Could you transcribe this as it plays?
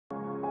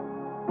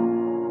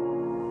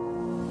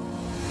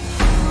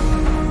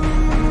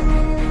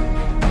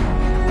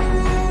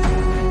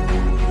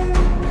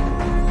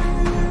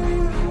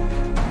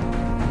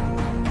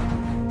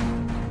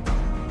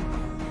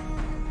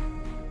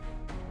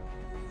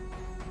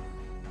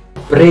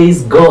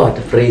Praise God,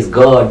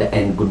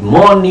 and good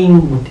morning,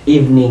 good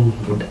evening,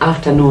 good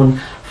afternoon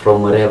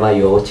from wherever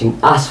you're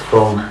watching us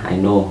from. I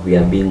know we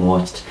are being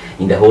watched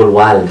in the whole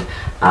world.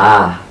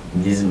 My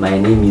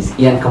name is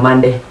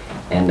Kamande,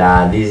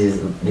 and this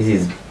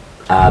is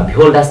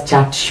Beholder's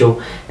Chat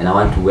Show, and I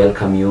want to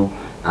welcome you.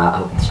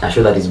 A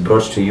show that is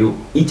brought to you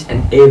each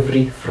and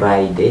every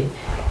Friday,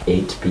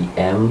 8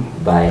 p.m.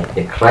 by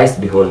the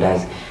Christ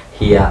Beholders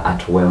here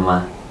at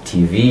Wema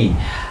TV.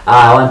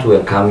 I want to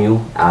welcome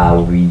you.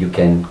 You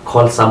can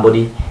call somebody,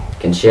 you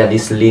can share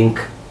this link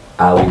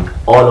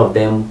with all of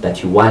them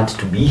that you want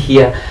to be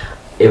here.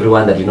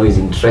 Everyone that you know is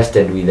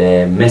interested with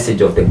the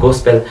message of the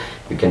gospel,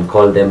 you can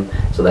call them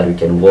so that we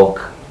can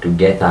walk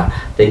together.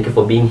 Thank you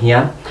for being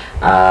here.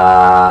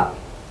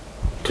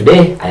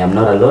 Today I am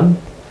not alone.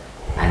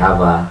 I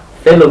have a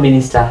fellow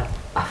minister,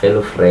 a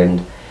fellow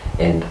friend,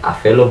 and a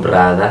fellow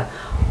brother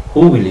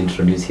who will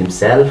introduce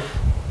himself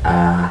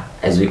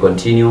as we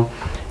continue,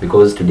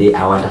 because today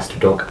I want us to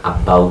talk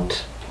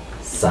about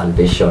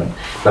salvation.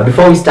 But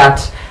before we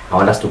start, I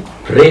want us to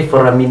pray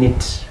for a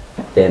minute,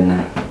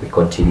 then we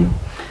continue.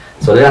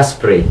 So let us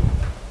pray.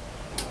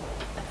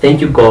 Thank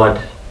you, God,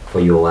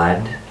 for your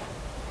word.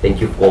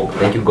 Thank you,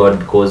 God,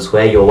 because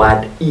where your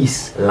word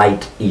is,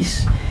 light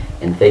is.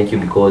 And thank you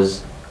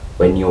because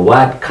when your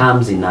word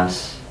comes in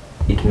us,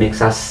 it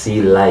makes us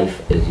see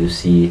life as you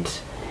see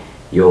it.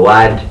 Your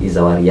word is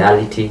our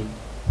reality.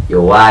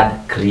 Your word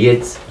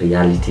creates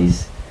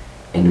realities.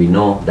 And we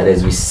know that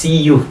as we see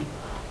you,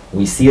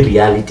 we see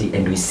reality,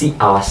 and we see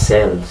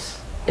ourselves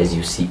as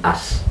you see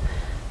us.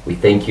 We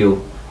thank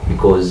you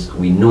because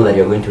we know that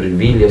you're going to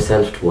reveal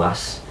yourself to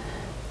us.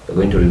 You're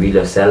going to reveal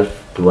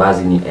yourself to us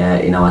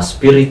in our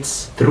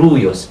spirits, through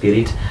your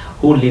spirit,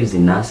 who lives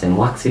in us and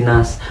works in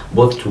us,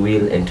 both to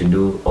will and to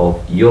do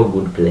of your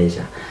good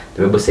pleasure.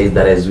 The Bible says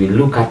that as we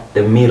look at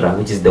the mirror,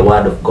 which is the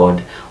word of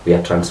God, we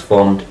are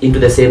transformed into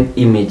the same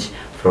image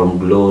from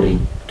glory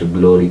to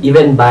glory,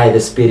 even by the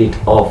Spirit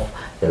of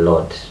the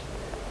Lord.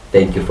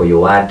 Thank you for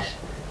your word.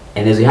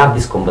 And as we have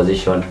this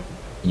conversation,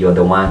 you're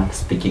the one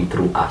speaking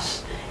through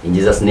us. In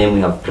Jesus' name we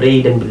have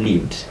prayed and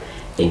believed.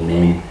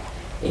 Amen.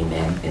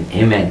 Amen and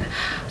amen.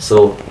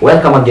 So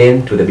welcome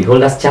again to the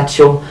Beholder's Chat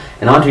Show,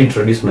 and I want to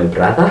introduce my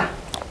brother.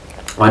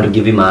 I want to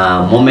give him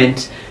a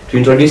moment to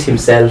introduce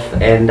himself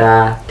and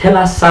tell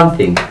us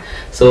something.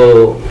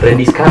 So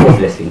Freddie, God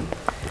bless you.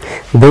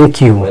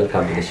 Thank you.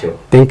 Welcome to the show.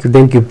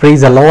 Thank you.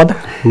 Praise the Lord.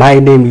 My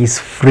name is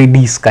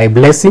Freddie Sky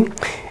Blessing,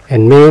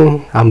 and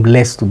man, I'm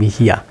blessed to be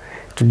here.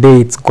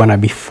 Today it's gonna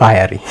be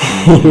fiery.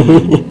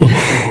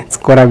 It's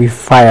gonna be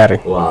fiery.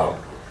 Wow.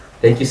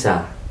 Thank you,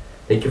 sir.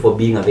 Thank you for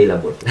being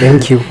available.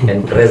 Thank you.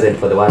 And present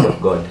for the word of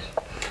God.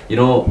 You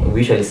know, we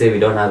usually say we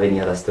don't have any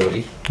other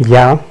story.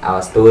 Yeah.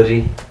 Our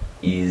story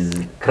is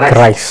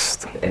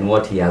Christ and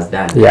what he has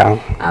done.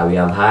 Yeah. We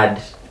have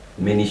had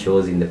many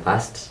shows in the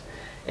past,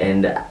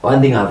 and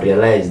one thing I've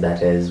realized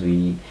that as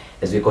we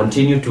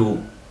continue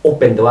to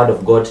open the word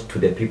of God to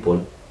the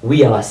people,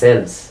 we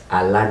ourselves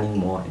are learning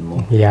more and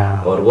more.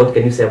 Yeah. Or what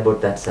can you say about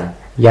that, sir?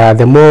 Yeah,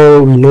 the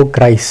more we know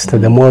Christ,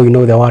 the more we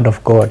know the word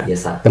of God.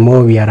 Yes, sir. The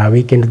more we are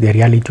awakened to the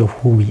reality of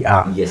who we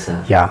are. Yes,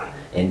 sir. Yeah.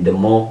 And the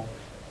more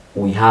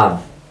we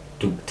have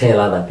to tell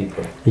other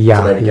people, yeah,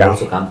 so that they yeah. can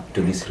also come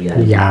to this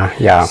reality. Yeah,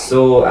 yeah.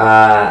 So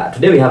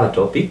today we have a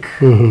topic,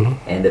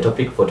 and the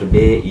topic for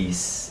today is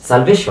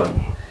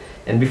salvation.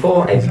 And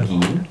before I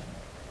begin,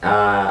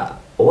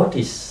 what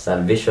is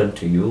salvation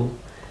to you?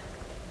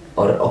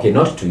 Or okay,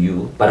 not to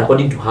you, but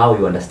according to how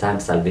you understand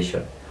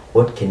salvation,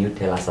 what can you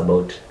tell us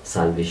about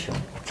salvation?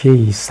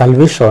 Okay,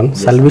 salvation.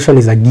 Yes, salvation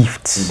is a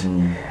gift.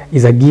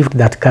 It's a gift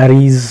that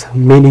carries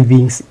many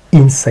things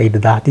inside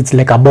that. It's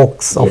like a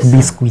box of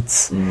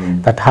biscuits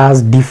that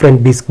has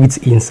different biscuits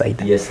inside.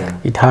 Yes, sir.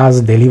 It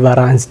has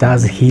deliverance, it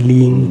has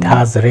healing, it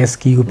has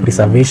rescue,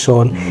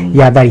 preservation.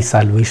 Yeah, that is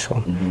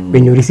salvation.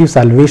 When you receive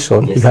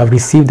salvation, you have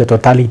received the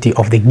totality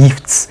of the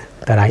gifts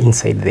that are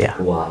inside there.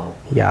 Wow.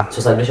 Yeah.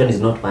 So salvation is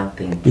not one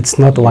thing. It's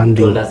not one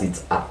thing. You told us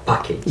it's a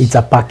package. It's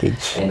a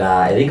package. And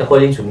I think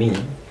according to me,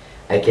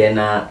 I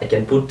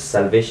can put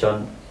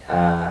salvation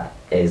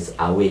as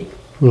a way.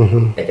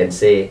 I can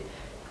say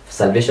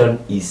salvation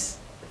is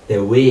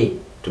the way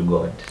to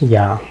God.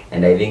 Yeah.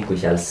 And I think we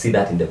shall see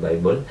that in the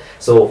Bible.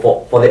 So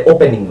for the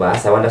opening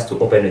verse, I want us to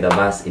open with a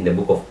verse in the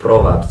book of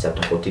Proverbs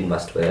chapter 14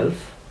 verse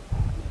 12.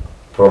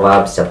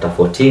 Proverbs chapter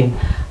 14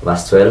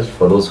 verse 12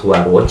 for those who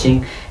are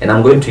watching, and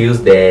I'm going to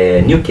use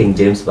the New King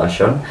James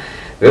Version.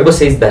 The Bible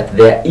says that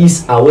there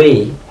is a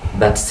way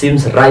that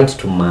seems right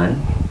to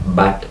man,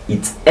 but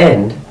its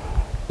end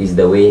is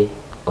the way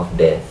of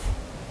death.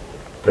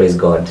 Praise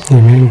God.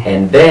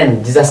 And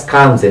then Jesus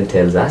comes and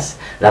tells us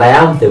that I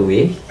am the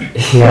way,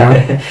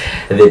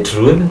 the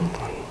truth,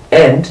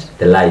 and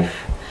the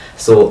life.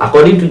 So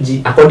according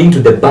to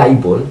the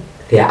Bible,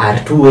 there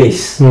are two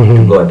ways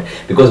to God,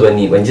 because when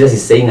Jesus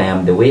is saying I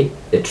am the way,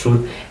 the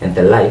truth, and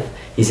the life,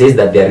 he says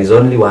that there is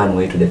only one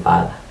way to the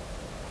Father.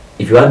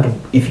 If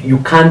you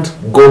can't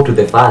go to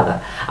the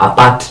Father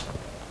apart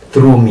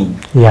through me.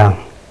 Yeah.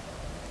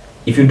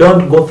 If you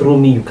don't go through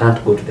me, you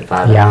can't go to the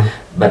Father. Yeah.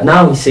 But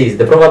now he says,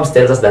 the Proverbs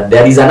tells us that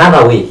there is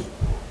another way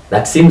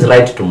that seems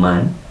right to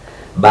man,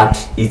 but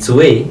its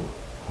way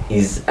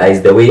is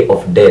the way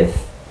of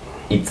death.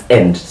 Its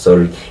end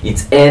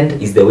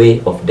is the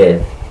way of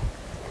death.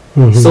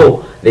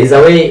 So there is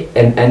a way,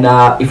 and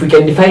if we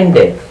can define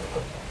death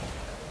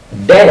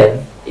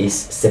is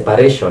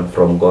separation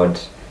from God,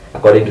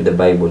 according to the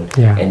Bible.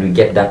 And we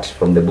get that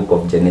from the book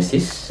of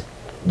Genesis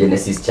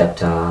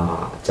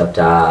chapter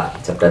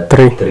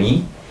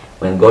 3,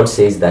 when God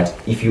says that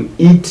if you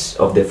eat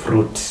of the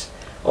fruit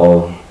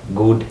of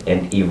good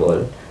and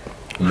evil,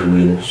 you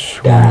will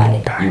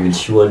die. You will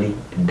surely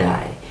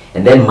die.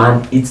 And then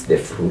man eats the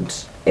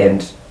fruit,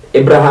 and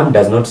Abraham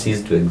does not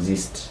cease to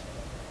exist.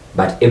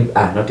 But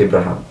not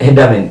Abraham,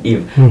 Adam and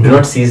Eve do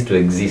not cease to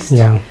exist.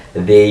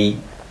 They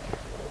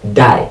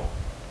die.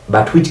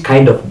 But which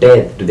kind of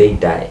death do they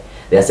die?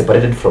 They are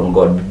separated from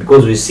God,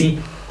 because we see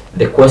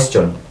the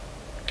question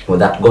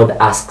that God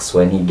asks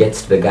when he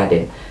gets to the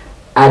garden,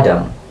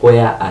 Adam,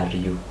 where are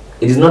you?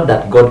 It is not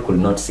that God could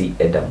not see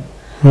Adam,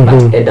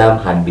 but Adam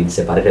had been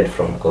separated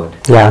from God,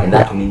 and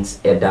that means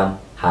Adam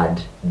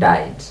had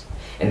died.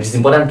 And it's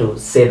important to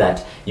say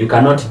that you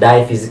cannot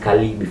die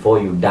physically before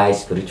you die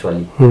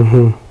spiritually.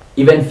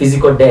 Even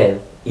physical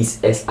death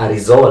is as a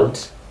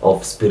result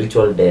of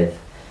spiritual death.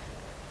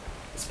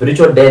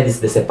 Spiritual death is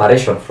the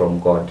separation from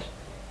God.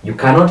 You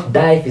cannot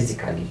die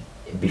physically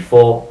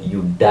before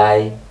you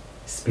die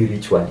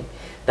spiritually.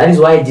 That is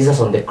why Jesus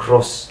on the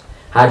cross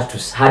had to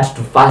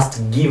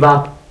first give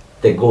up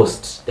the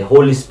ghost, the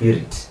Holy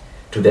Spirit,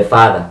 to the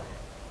Father,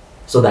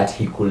 so that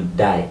he could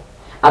die.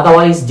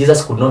 Otherwise,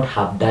 Jesus could not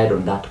have died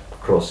on that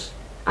cross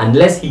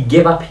unless he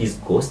gave up his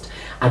ghost,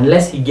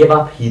 unless he gave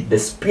up the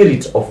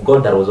Spirit of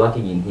God that was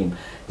working in him.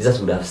 Jesus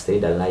would have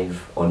stayed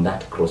alive on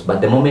that cross.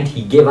 But the moment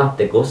he gave up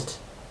the ghost,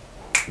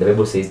 the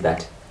Bible says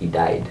that he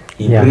died.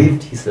 He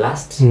breathed his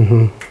last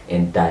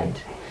and died.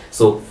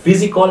 So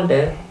physical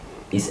death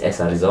is as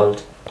a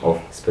result of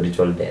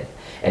spiritual death.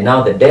 And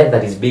now the death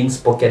that is being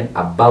spoken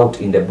about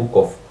in the book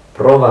of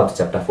Proverbs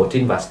chapter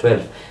 14 verse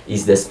 12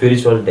 is the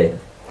spiritual death,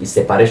 is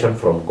separation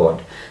from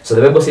God. So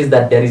the Bible says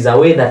that there is a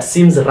way that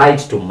seems right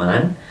to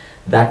man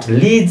that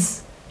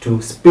leads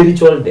to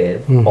spiritual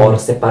death or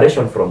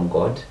separation from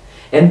God.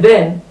 And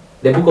then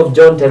the book of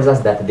John tells us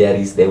that there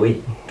is the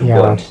way to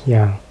God.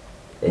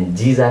 And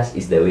Jesus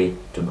is the way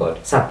to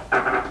God. So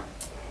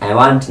I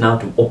want now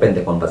to open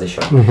the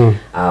conversation.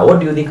 What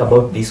do you think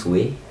about this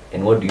way,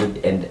 and what do you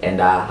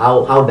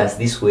how does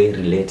this way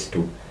relate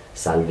to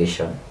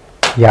salvation?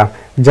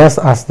 Just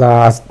as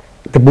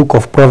the book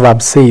of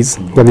Proverbs says,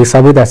 that there is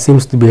a way that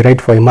seems to be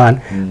right for a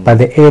man, but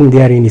the end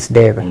therein is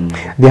death.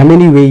 There are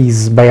many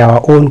ways by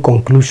our own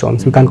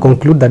conclusions. We can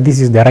conclude that this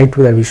is the right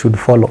way that we should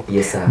follow.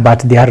 But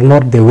they are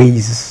not the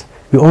ways.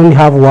 We only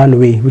have one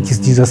way, which is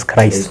Jesus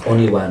Christ. There's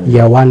only one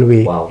way. One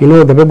way. You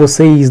know, the Bible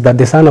says that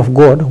the Son of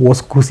God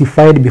was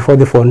crucified before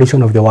the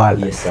foundation of the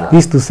world. This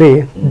is to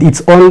say,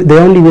 the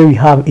only way we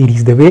have, it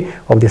is the way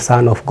of the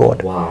Son of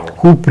God,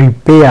 who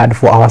prepared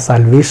for our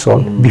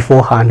salvation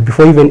beforehand,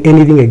 before even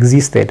anything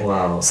existed.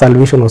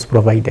 Salvation was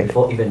provided.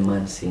 Before even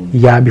man sinned.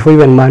 Before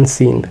even man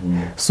sinned.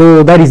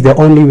 So that is the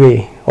only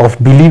way of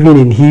believing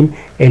in him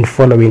and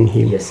following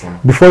him.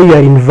 Before you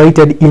are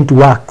invited into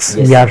works,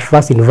 we are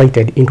first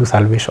invited into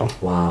salvation.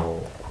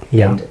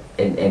 And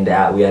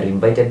we are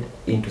invited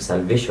into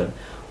salvation,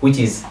 which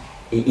is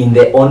in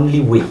the only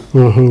way.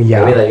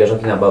 The way that you're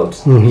talking about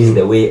is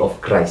the way of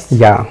Christ.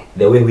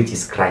 The way which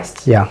is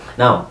Christ.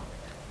 Now,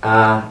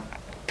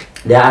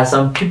 there are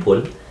some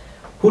people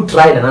who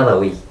tried another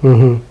way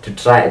to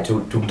try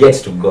to get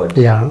to God.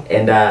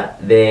 And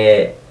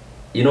they,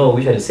 we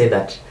usually say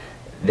that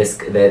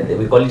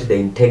we call it the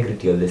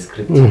integrity of the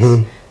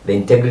scriptures, the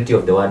integrity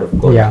of the word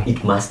of God.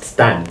 It must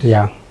stand.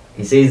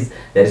 He says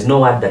there is no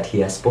word that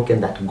he has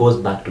spoken that goes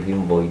back to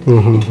him void.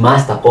 It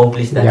must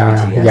accomplish that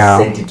which he has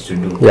sent it to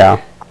do.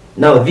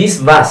 Now this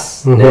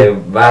verse, the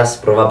verse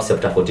Proverbs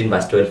chapter 14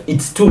 verse 12,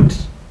 it stood,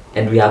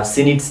 and we have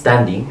seen it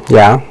standing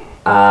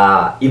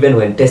even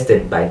when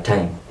tested by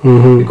time.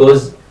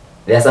 Because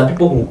there are some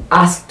people who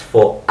asked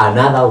for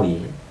another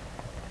way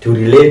to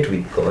relate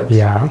with God,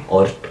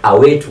 or a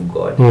way to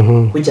God,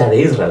 which are the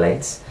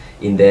Israelites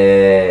in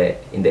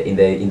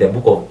the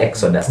book of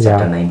Exodus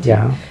chapter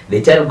 19.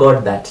 They tell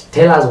God that,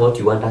 tell us what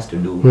you want us to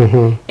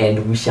do,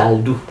 and we shall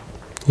do.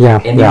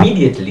 And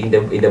immediately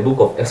in the book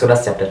of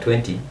Exodus chapter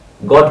 20,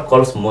 God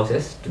calls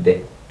Moses to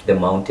the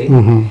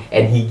mountain,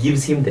 and he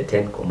gives him the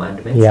 10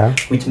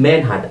 commandments, which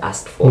men had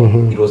asked for.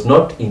 It was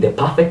not in the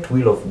perfect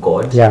will of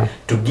God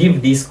to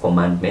give these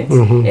commandments,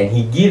 and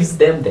he gives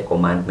them the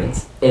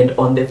commandments. And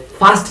on the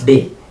first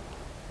day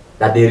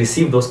that they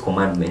received those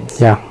commandments,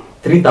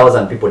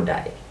 3,000 people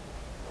died.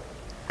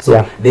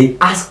 So they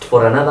asked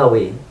for another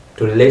way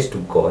to relate to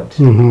God,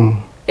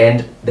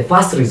 and the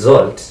first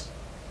result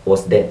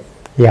was death.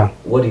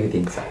 What do you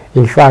think, sir?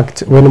 In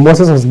fact, when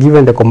Moses was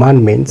given the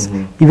commandments,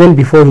 even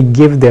before he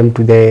gave them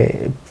to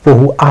the people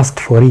who asked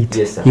for it,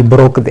 he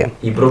broke them.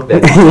 He broke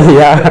them.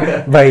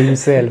 By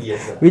himself.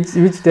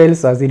 Which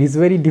tells us it is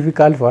very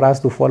difficult for us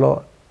to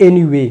follow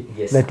any way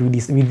Yes, that we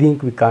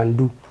think we can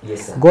do.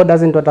 Yes, sir. God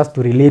doesn't want us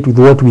to relate with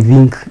what we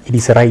think it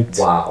is right.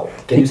 Wow.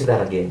 Can you say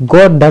that again?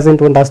 God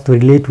doesn't want us to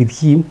relate with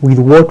him with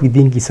what we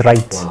think is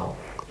right. Wow.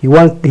 He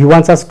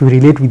wants us to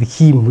relate with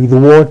him with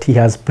what he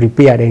has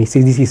prepared, and he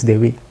says this is the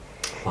way.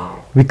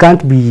 Wow. We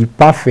can't be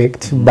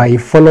perfect by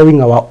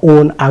following our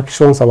own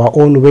actions, our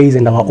own ways,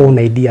 and our own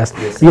ideas.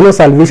 Yes, you know,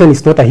 salvation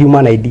is not a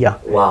human idea.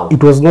 Wow.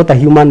 It was not a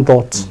human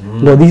thought.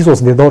 No, this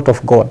was the thought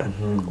of God,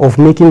 of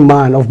making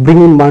man, of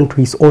bringing man to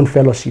his own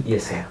fellowship.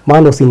 Yes, sir.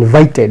 Man was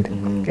invited,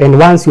 and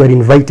once you are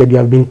invited, you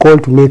have been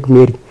called to make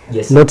merry.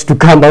 Yes, not to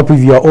come up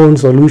with your own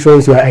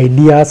solutions, your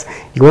ideas.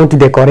 You want to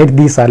decorate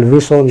this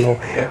salvation. No,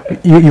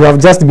 you have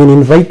just been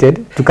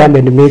invited to come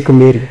and make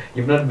merry.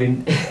 You've not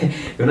been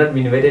you've not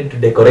been invited to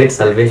decorate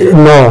salvation.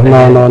 No.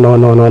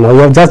 You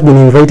have just been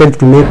invited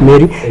to make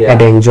merry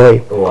and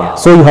enjoy. Wow.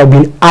 So you have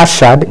been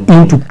ushered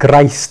into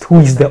Christ, who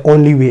is the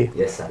only way.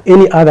 Yes, sir.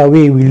 Any other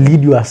way will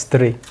lead you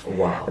astray.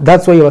 Wow.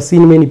 That's why you are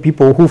seeing many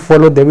people who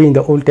followed the way in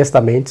the Old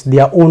Testament,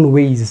 their own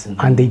ways,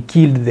 and they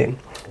killed them.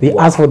 They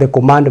asked for the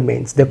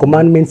commandments. The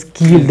commandments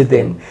killed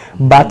them.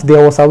 But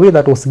there was a way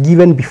that was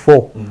given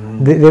before.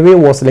 The way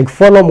was like,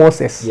 follow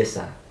Moses. Yes,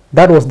 sir.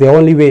 That was the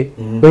only way.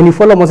 When you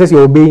follow Moses,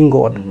 you're obeying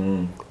God.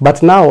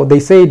 But now they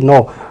said,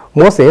 no,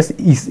 Moses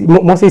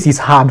is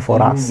hard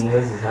for us.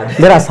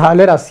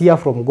 Let us hear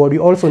from God. We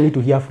also need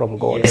to hear from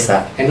God. Yes,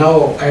 sir. And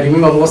now I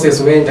remember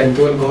Moses went and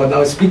told God,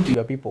 now speak to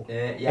your people.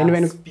 Speak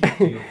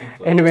to your people.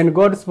 And when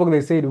God spoke,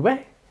 they said, well,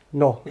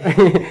 no,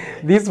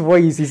 this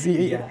voice is,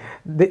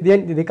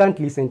 they can't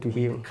listen to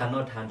him.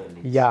 Cannot handle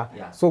it.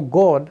 Yeah. So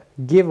God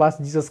gave us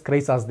Jesus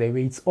Christ as the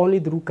way. It's only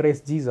through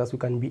Christ Jesus we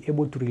can be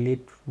able to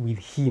relate with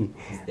him.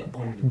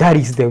 That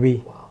is the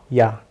way. Wow.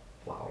 Yeah.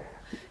 Wow.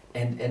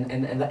 And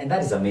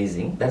that is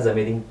amazing. That is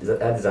amazing.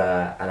 That is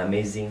an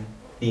amazing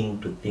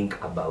thing to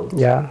think about.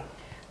 Yeah.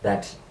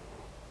 That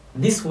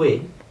this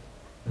way,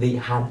 they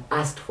had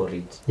asked for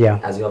it. Yeah.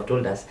 As you have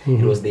told us,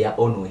 it was their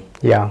own way.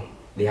 Yeah.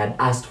 They had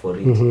asked for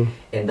it,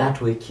 and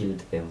that way killed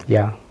them.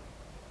 Yeah.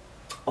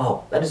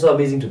 Oh, that is so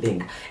amazing to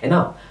think. And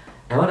now,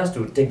 I want us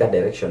to take that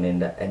direction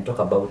and talk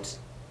about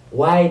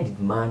why did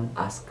man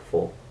ask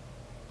for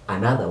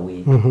another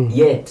way,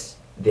 yet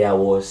there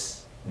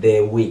was the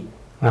way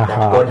that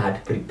God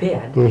had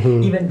prepared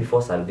even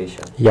before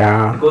salvation.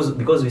 Yeah.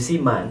 Because we see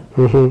man,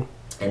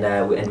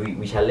 and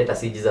we shall later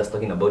see Jesus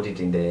talking about it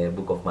in the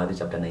book of Matthew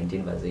chapter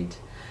 19 verse 8.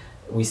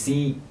 We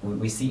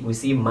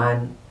see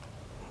man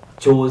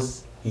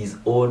chose his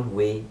own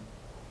way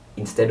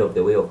instead of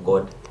the way of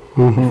God.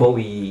 Before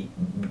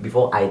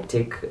I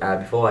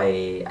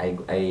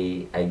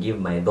give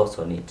my thoughts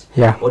on it.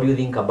 Yeah. What do you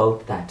think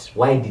about that?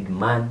 Why did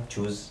man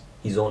choose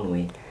his own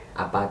way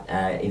apart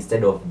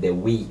instead of the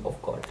way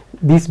of God?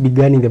 This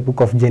began in the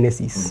book of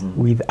Genesis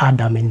with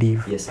Adam and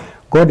Eve. Yes, sir.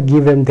 God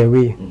gave them the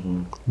way,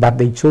 but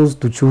they chose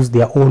to choose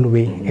their own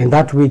way, and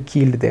that way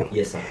killed them.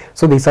 Yes, sir.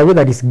 So there's a way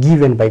that is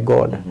given by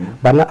God.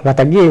 But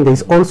again,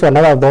 there's also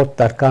another thought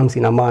that comes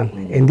in a man.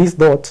 And this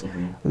thought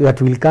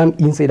that will come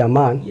inside a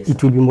man,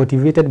 it will be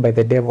motivated by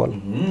the devil.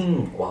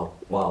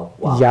 Wow.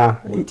 Yeah.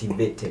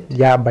 Motivated.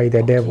 Yeah, by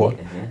the devil.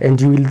 And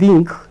you will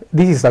think,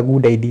 this is a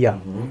good idea.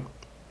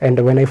 And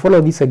when I follow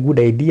this a good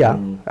idea,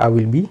 I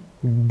will be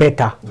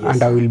better,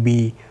 and I will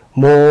be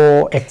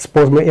more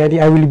exposed.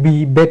 I will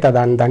be better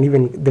than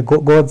even the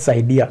God's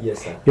idea.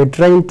 Yes, sir. You're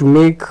trying to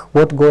make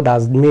what God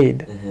has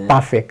made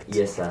perfect.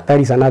 Yes, sir. That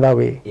is another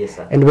way. Yes,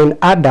 sir. And when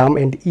Adam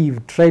and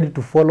Eve tried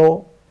to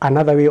follow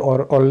another way,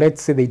 or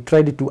let's say they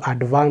tried to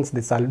advance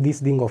this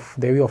thing of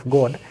the way of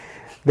God,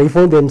 they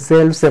found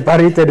themselves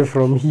separated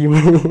from him.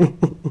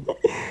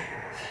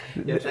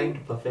 You're trying to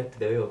perfect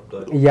the way of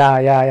God.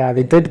 Yeah.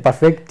 They tried to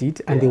perfect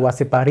it, and they were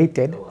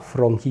separated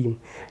from him.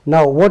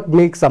 Now, what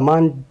makes a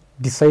man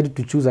decide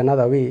to choose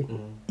another way?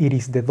 It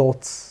is the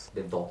thoughts.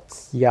 The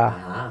thoughts.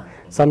 Yeah.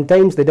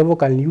 Sometimes the devil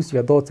can use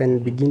your thoughts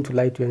and begin to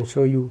lie to you and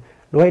show you,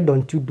 why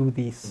don't you do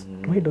this?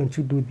 Why don't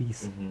you do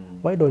this?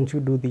 Why don't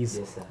you do this?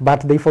 Yes, sir.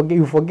 But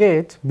you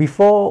forget,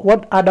 before,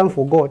 what Adam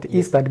forgot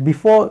is that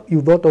before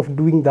you thought of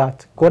doing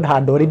that, God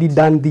had already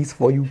done this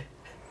for you.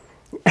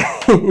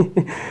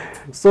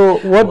 So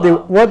what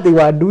they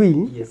were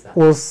doing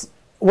was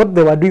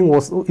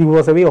it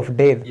was a way of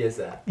death. Yes,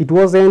 sir.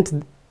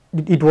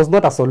 It was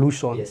not a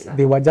solution. Yes, sir.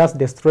 They were just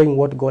destroying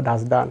what God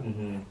has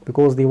done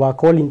because they were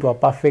called into a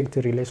perfect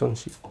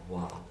relationship.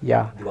 Wow.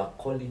 Yeah. They were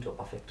called into a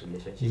perfect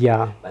relationship.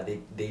 Yeah. But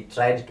they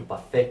tried to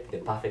perfect the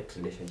perfect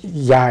relationship.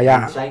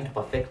 Yeah. They trying to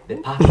perfect the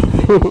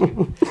perfect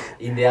relationship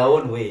in their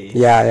own ways.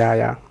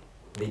 Yeah.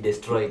 They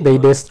destroyed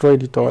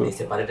it all. And they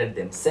separated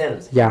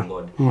themselves from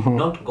God.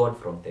 Not God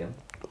from them,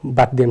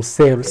 but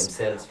themselves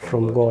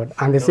from God.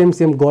 And the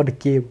same God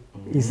came.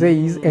 He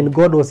says, and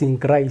God was in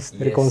Christ,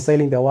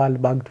 reconciling the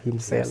world back to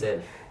himself.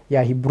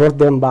 Yeah, he brought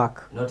them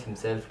back. Not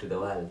himself to the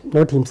world.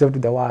 Not himself to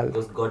the world.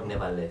 Because God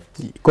never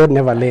left. God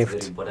never left.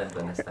 That's very important to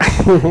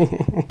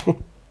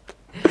understand.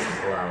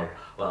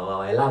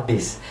 Wow, I love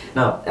this.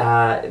 Now,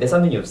 there's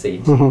something you've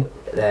said.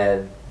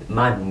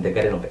 man in the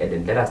Garden of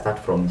Eden. Let us start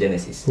from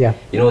Genesis. Yeah.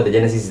 You know, the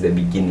Genesis is the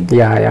beginning.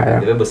 Yeah.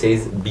 The Bible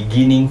says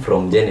beginning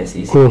from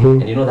Genesis,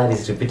 Mhm. and you know that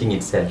is repeating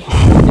itself.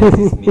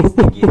 Genesis means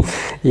beginning.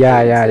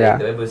 Yeah.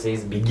 The Bible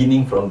says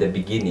beginning from the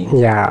beginning.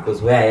 Yeah.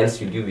 Because where else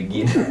should you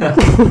begin?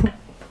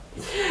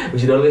 We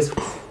should always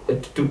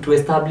to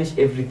establish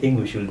everything.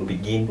 We should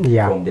begin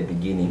from the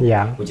beginning,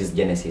 which is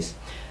Genesis.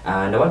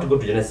 And I want to go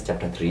to Genesis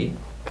chapter 3.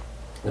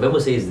 The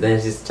Bible says,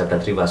 Genesis chapter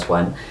 3 verse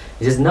 1,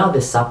 it says, now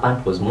the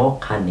serpent was more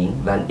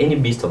cunning than any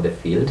beast of the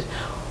field,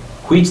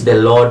 which the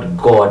Lord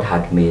God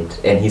had made.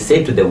 And he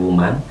said to the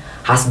woman,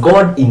 has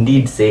God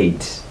indeed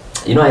said?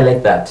 You know, I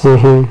like that.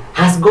 Mm-hmm.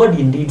 Has God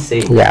indeed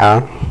said?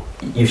 Yeah.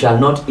 You shall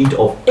not eat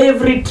of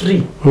every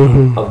tree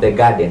of the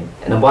garden.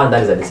 And number one,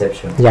 that is a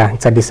deception. Yeah,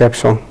 it's a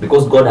deception.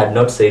 Because God had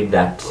not said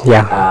that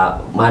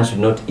man should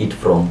not eat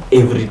from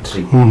every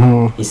tree.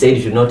 Mm-hmm. He said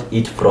you should not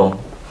eat from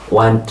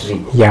one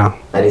tree. Yeah.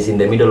 That is in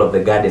the middle of the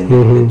garden,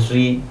 the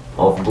tree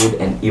of good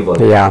and evil.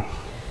 Yeah.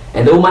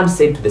 And the woman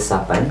said to the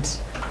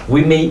serpent,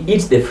 we may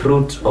eat the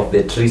fruit of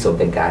the trees of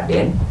the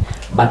garden,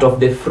 but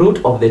of the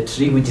fruit of the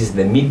tree which is in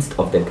the midst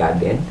of the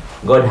garden,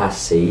 God has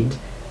said,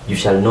 you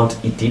shall not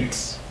eat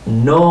it,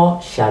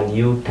 nor shall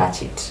you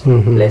touch it,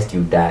 lest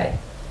you die.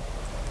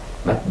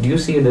 But do you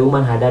see the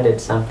woman had added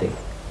something?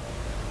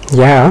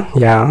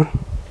 Yeah.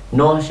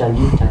 Nor shall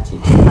you touch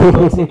it.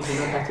 God said you should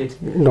not touch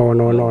it. No.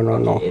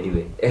 Okay,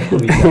 anyway,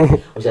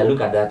 we shall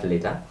look at that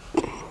later.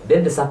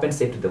 Then the serpent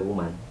said to the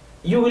woman,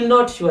 you will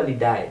not surely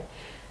die.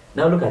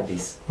 Now look at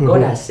this.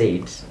 God has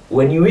said,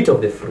 when you eat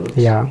of the fruit,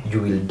 you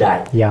will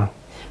die. Yeah.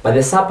 But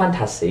the serpent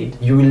has said,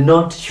 you will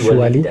not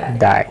surely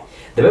die.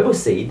 The Bible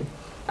said,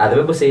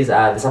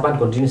 the serpent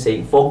continues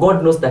saying, for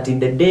God knows that in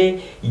the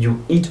day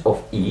you eat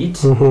of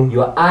it,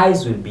 your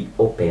eyes will be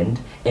opened,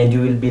 and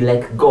you will be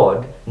like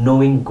God,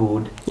 knowing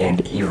good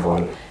and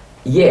evil.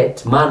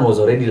 Yet man was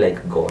already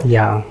like God.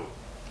 Yeah.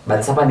 But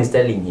the serpent is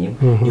telling him,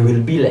 you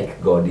will be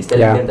like God. He's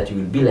telling them that you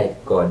will be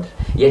like God.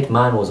 Yet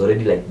man was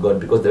already like God,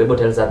 because the Bible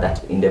tells us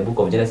that in the book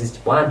of Genesis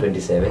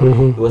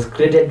 1:27, he was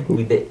created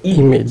with the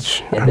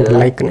image and the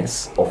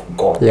likeness of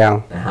God.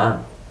 Yeah.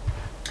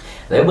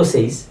 The Bible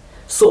says,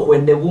 so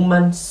when the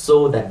woman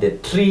saw that the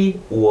tree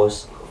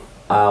was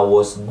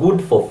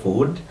good for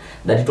food,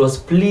 that it was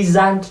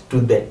pleasant to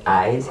the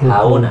eyes, her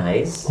own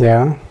eyes,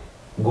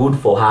 good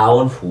for her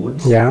own food,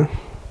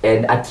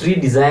 and a tree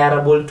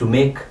desirable to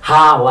make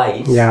her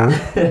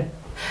wise,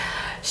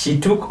 she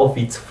took of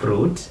its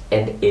fruit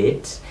and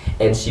ate,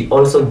 and she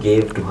also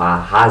gave to her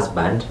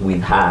husband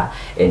with her,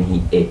 and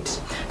he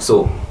ate.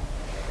 So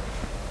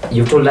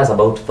you told us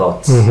about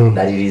thoughts,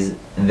 that it is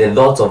the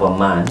thoughts of a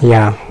man,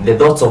 the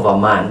thoughts of a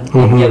man,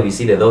 and here we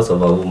see the thoughts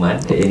of a woman.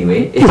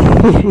 Anyway,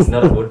 it's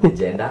not about the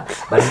gender,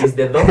 but it is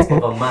the thoughts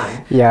of a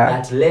man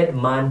that led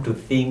man to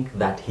think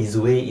that his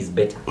way is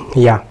better.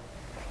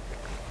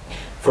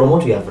 From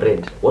what we have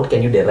read, what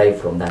can you derive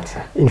from that,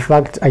 sir? In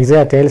fact,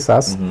 Isaiah tells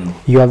us,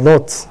 your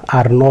thoughts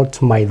are not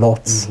my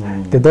thoughts.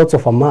 The thoughts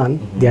of a man,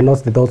 they are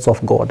not the thoughts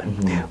of God.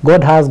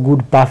 God has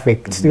good,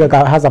 perfect,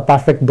 has a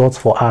perfect thoughts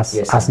for us,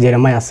 as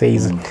Jeremiah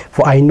says,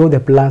 for I know the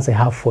plans I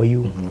have for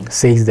you,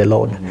 says the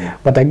Lord.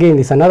 But again,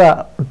 it's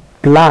another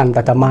plan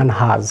that a man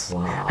has.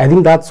 I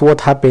think that's what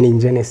happened in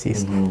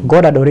Genesis.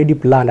 God had already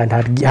planned and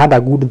had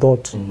a good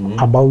thought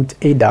about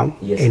Adam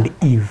and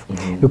Eve,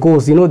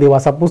 because you know they were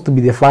supposed to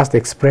be the first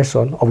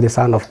expression of the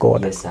Son of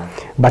God.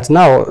 But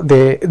now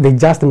they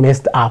just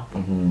messed up.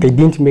 They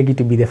didn't make it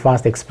to be the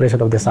first expression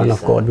of the Son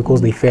of God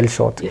because they fell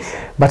short.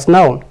 But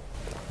now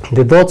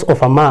the thoughts of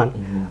a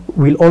man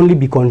will only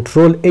be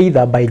controlled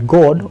either by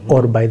God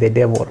or by the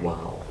devil.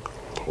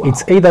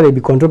 It's either they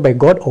be controlled by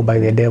God or by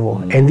the devil,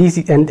 and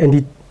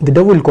the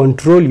devil will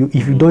control you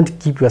if you don't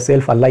keep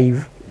yourself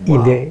alive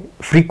in the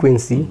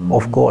frequency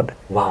of God.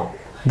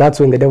 That's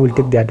when the devil will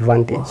take the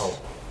advantage.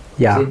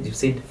 You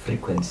said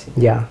frequency.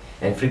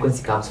 And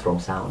frequency comes from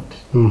sound.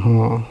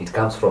 It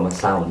comes from a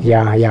sound.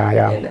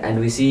 And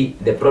we see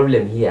the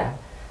problem here.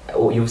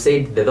 You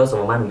said the thoughts of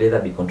a man will either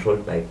be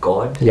controlled by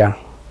God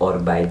or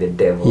by the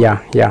devil.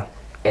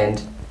 And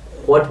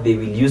what they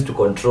will use to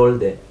control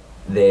the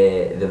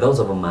thoughts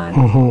of a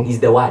man is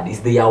the word,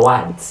 is their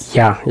words.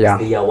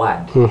 It's their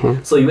word.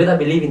 So you either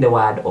believe in the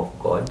word of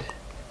God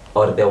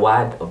or the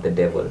word of the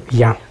devil.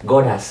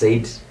 God has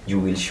said you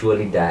will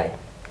surely die.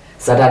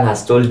 Satan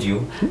has told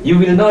you you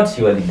will not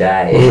surely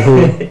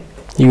die.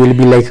 You will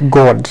be like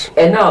God.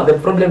 And now the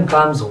problem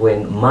comes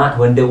when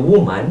the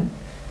woman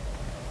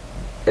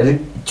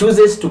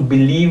chooses to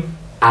believe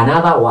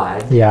another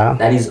word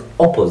that is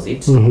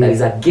opposite, that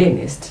is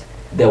against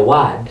the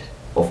word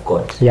of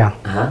God.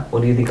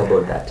 What do you think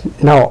about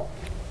that? Now,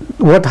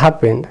 what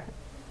happened?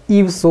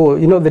 Eve saw,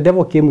 you know, the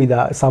devil came with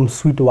some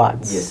sweet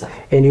words.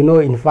 And you know,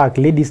 in fact,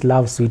 ladies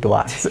love sweet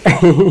words.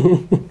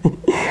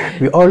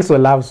 We also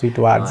love sweet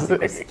words.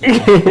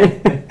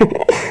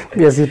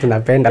 Yes,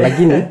 tunapenda,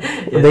 lakini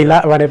they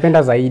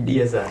wanapenda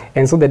zaidi.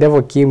 And so the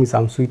devil came with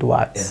some sweet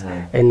words.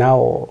 And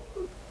now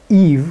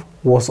Eve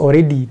was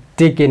already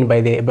taken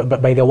by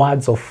the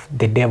words of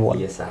the devil.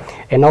 Yes, sir.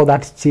 And now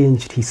that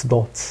changed his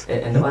thoughts.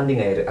 And the one thing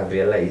I've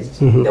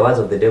realized, Mhm. the words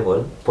of the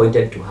devil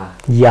pointed to her.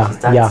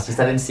 Yeah, She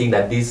started seeing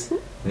that this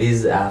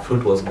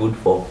fruit was good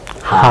for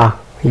her. Her,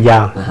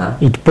 yeah. Uh-huh.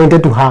 It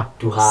pointed to her,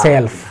 To her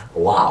self.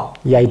 Wow.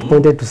 Yeah, it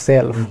pointed to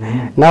self.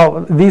 Mhm.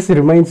 Now, this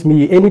reminds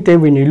me,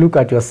 anytime when you look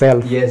at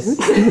yourself, Yes.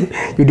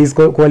 you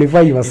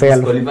disqualify yourself.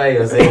 Disqualify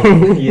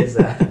yourself. Yes,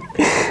 sir.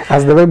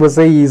 As the Bible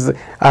says,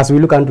 as we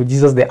look unto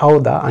Jesus, the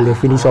author and the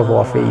finisher of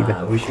our faith.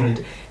 We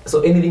should.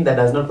 So anything that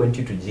does not point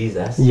you to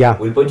Jesus, Yeah.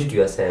 will point you to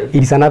yourself.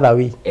 It is another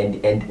way.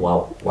 And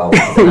wow,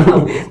 it's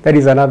another way. That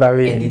is another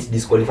way. And it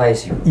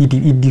disqualifies you.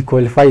 It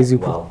disqualifies you.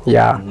 Wow.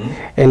 Yeah. Mhm.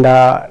 And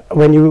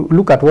when you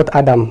look at what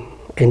Adam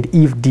and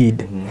Eve did,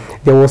 Mhm.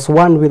 there was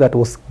one way that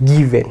was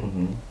given,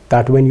 Mhm.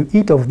 that when you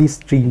eat of this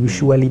tree, you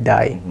surely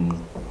die. Mhm.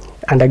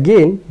 And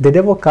again, the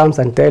devil comes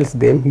and tells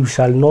them, you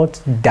shall not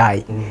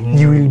die. Mhm.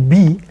 You will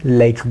be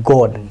like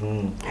God.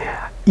 Mhm.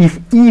 If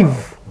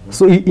Eve,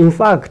 so in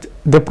fact,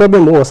 the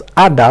problem was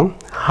Adam,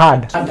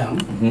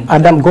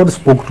 God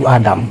spoke to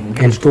Adam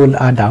and told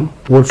Adam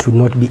what should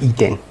not be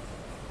eaten.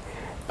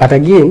 But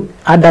again,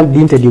 Adam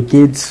didn't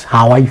educate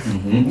her wife.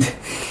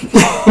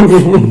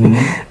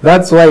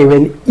 That's why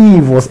when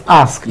Eve was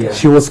asked, Yeah.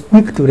 she was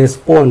quick to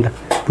respond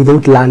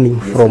without learning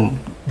from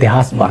the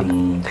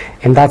husband.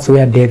 And that's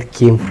where death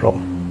came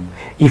from.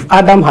 If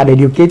Adam had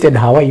educated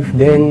her wife,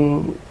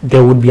 then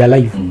they would be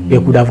alive. They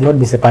could have not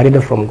been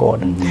separated from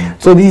God.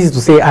 So this is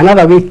to say,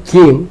 another way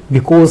came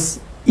because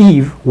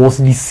Eve was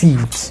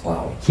deceived.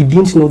 Wow. He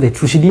didn't know the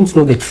truth. She didn't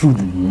know the truth.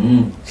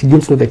 She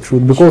didn't know the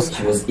truth because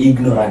She was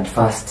ignorant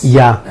first.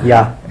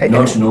 yeah.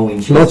 Not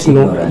knowing she Not was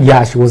know. ignorant.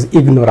 Yeah, she was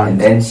ignorant.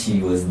 And then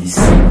she was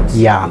deceived.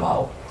 Yeah.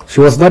 Wow. She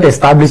was not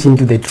established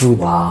into the truth.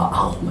 Wow.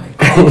 Oh my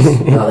gosh.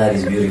 Now that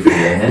is beautiful.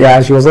 Eh? Yeah,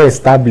 she was not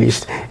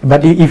established.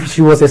 But if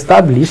she was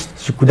established,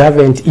 she could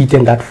haven't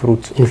eaten that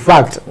fruit. In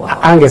fact, Wow.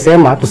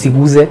 angesema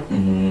tusiguze,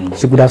 Mhm.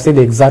 she could have said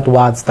the exact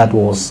words that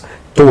was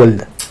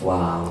told.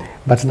 Wow.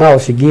 But now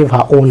she gave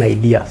her own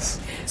ideas.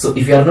 So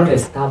if you are not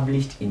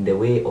established in the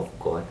way of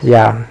God,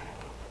 Yeah,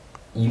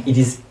 it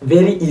is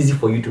very easy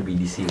for you to be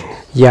deceived.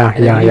 yeah,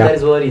 And I yeah, believe that yeah.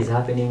 is what is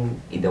happening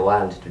in the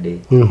world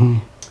today. Mm-hmm.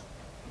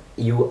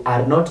 You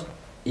are not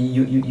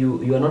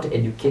you are not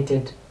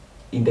educated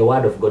in the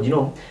word of God. You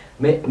know,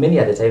 many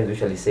other times we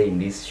usually say in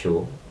this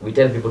show, we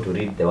tell people to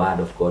read the word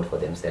of God for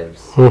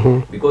themselves.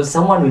 Mm-hmm. Because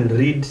someone will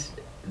read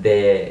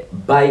the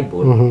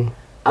Bible Mm-hmm.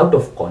 out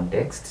of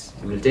context.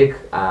 You will take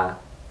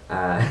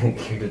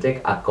you will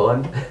take a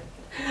corn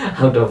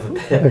out of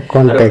the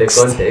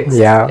context.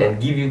 Yeah.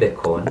 and give you the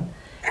corn.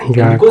 And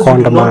you are And because you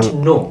do conned not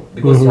man. know,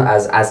 because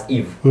Mhm. as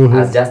Eve,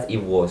 Mhm. as just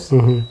Eve was,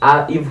 Mhm.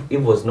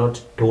 Eve was not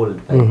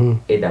told by Mhm.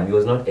 Adam. He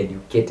was not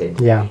educated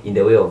Yeah. in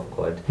the way of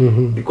God,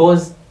 Mhm.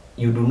 because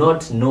you do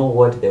not know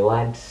what the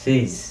word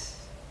says.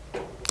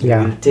 You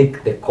Yeah. will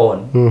take the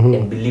corn Mhm.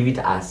 and believe it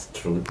as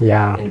truth,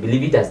 Yeah. and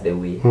believe it as the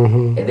way,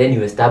 Mhm. and then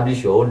you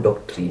establish your own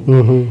doctrine,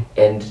 Mm-hmm.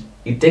 and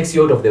it takes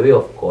you out of the way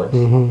of God.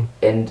 Mm-hmm.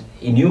 And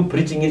in you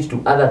preaching it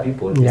to other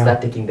people, you Yeah.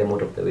 start taking them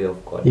out of the way of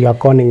God. You are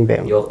conning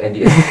them. You're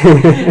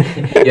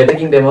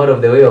taking them out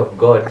of the way of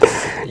God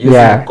using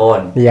Yeah. a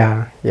corn.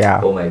 Yeah,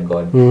 yeah. Oh my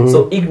God. Mhm.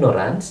 So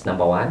ignorance,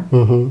 number one.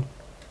 Mm-hmm.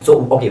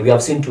 So okay, we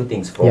have seen two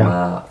things from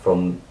Yeah.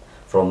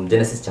 from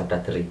Genesis chapter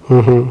 3.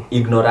 Mm-hmm.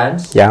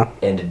 Ignorance Yeah.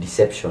 and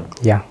deception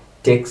Yeah.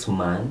 takes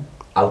man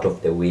out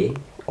of the way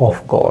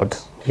Of God.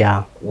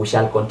 Yeah. We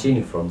shall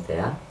continue from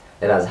there.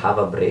 Let us have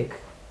a break.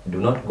 Do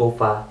not go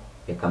far.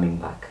 We're coming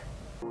back.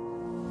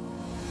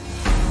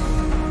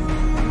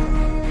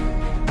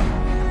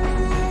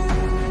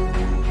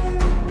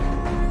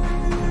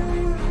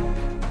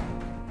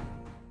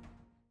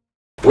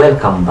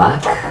 Welcome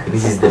back.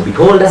 This is the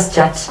Beholders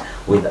Church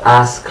with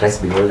us,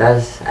 Christ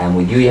Beholders. I am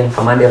with you, Ian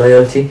Kamande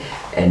Royalty,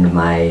 and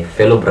my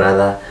fellow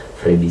brother,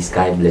 Freddie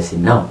Sky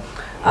Blessing. Now,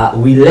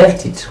 we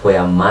left it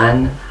where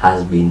man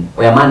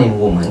and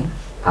woman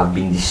have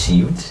been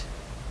deceived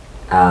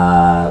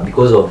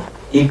because of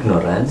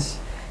ignorance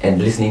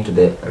and listening to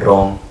the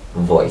wrong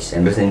voice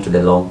and listening to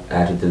the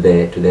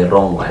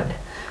wrong word.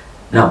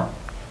 Now,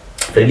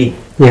 Freddie.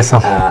 Yes, sir.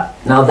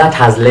 Now that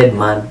has led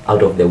man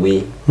out of the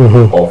way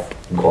Mhm. of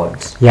God,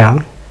 Yeah.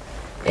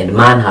 and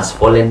man has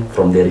fallen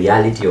from the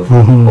reality of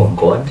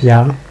God,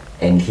 Yeah.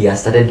 and he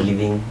has started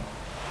living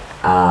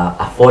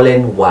a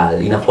fallen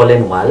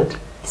world,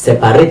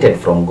 separated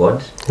from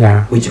God,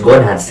 Yeah. which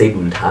God had said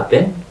would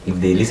happen if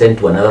they listen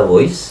to another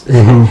voice,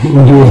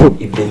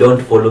 Mhm. if they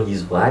don't follow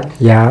His word.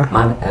 Yeah.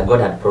 God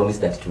had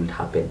promised that it would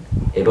happen.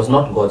 It was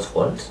not God's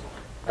fault,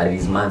 but it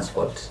is man's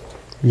fault.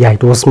 Yeah,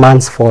 it was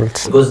man's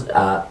fault. Because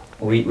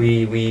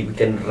we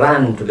can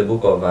run to the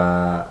book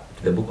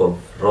of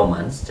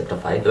Romans chapter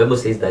 5. The Bible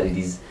says that it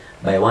is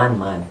by one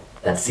man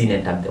that sin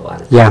entered the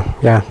world. Yeah,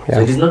 yeah, So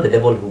it yeah. is not the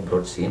devil who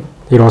brought sin.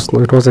 It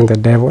wasn't the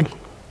devil.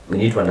 We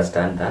need to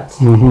understand that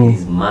Mhm. it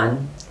is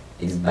man.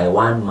 It is by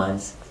one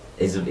man's.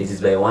 It is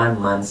by one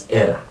man's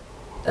error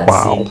that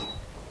Wow. sin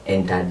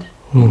entered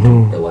Mhm.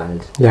 into the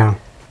world, Yeah.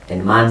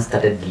 and man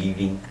started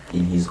living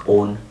in his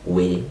own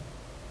way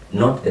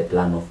not the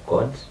plan of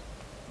God,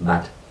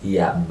 but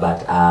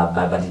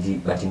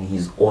but in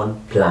his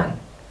own plan.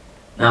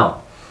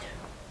 Now,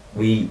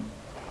 we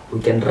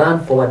can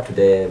run forward to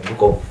the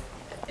book of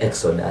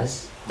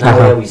Exodus, now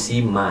where we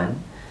see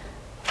man,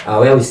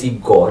 where we see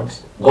God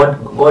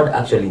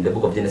actually in the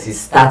book of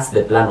Genesis starts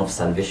the plan of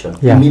salvation.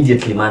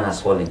 Immediately man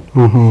has fallen.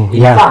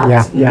 In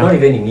fact, not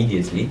even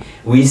immediately.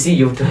 We see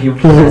you've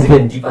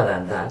even deeper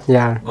than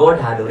that. God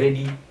had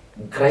already,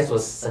 Christ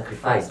was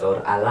sacrificed,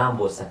 or a lamb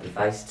was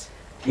sacrificed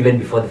even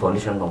before the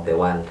foundation of the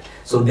world.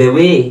 So the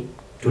way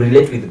to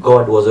relate with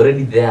God was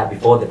already there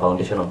before the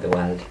foundation of the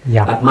world.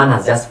 But man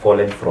has just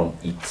fallen from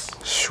it.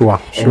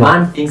 And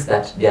man thinks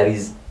that there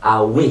is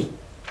a way,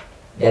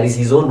 there is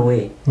his own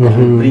way that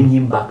will bring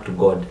him back to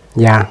God.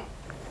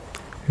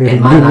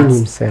 And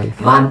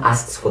man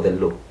asks for the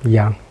law.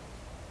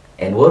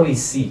 And what we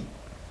see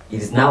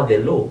is now the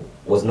law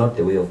was not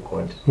the way of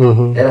God.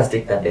 Let us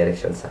take that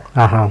direction, sir.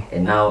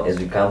 And now as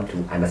we come to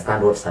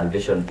understand what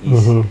salvation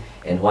is,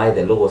 and why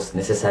the law was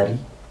necessary,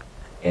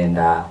 and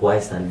why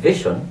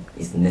salvation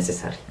is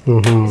necessary.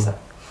 Yes, sir.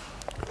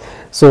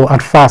 So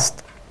at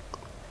first,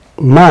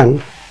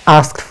 man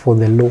asked for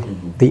the law.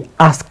 They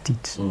asked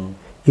it.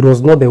 It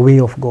was not the way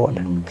of God.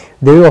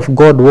 The way of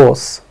God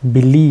was,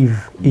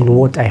 believe in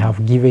what I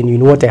have given you,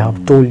 in what I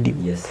have told you.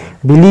 Yes,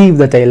 believe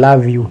that I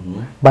love you.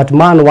 But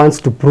man wants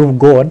to prove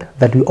God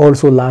that we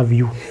also love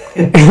you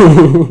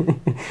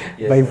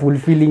by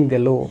fulfilling the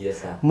law.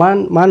 Yes,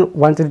 man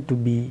wanted to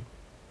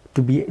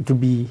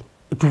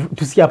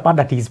see a part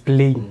that he's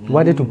playing. He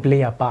wanted to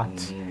play a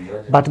part.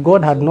 But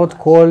God had not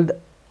called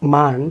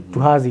man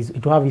to have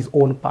his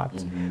own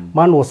part.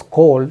 Man was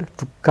called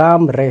to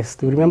come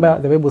rest. You remember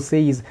the Bible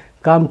says,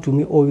 come to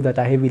me, all you that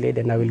are heavy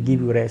laden, and I will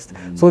give you rest.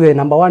 So the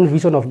number one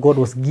vision of God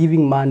was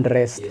giving man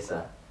rest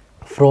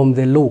from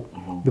the law,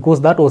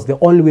 because that was the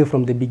only way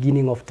from the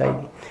beginning of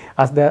time.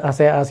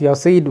 As you have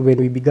said when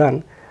we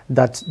began,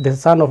 that the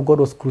Son of God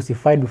was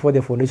crucified before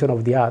the foundation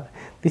of the earth.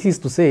 This is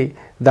to say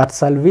that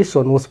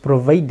salvation was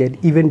provided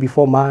even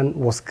before man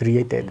was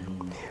created.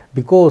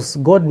 Because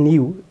God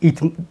knew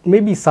it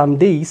maybe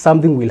someday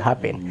something will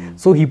happen.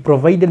 So he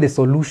provided a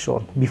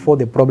solution before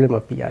the problem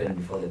appeared.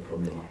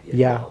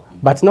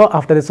 But now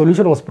after the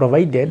solution was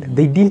provided,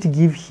 they didn't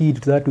give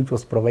heed to that which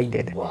was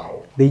provided.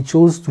 They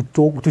chose to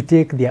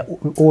take their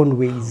own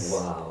ways.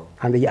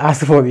 And they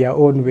asked for their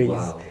own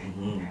ways.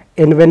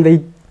 And when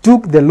they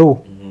took the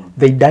law,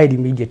 they died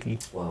immediately.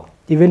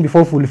 Even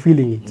before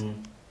fulfilling it,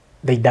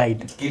 they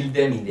died. It killed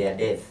them in their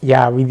death.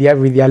 Yeah, with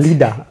their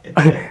leader.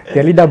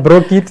 Their leader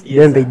broke it,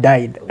 then they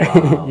died.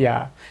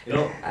 You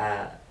know,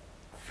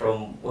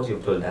 from what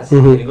you've told us,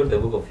 when you go to the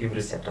book of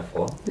Hebrews chapter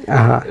 4, the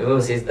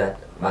Bible says that,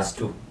 verse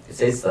 2, it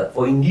says that,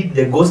 for indeed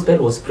the gospel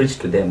was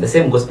preached to them, the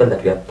same gospel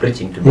that we are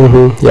preaching to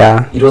them.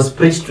 It was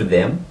preached to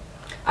them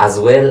as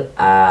well,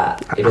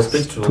 it was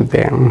preached to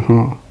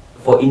them.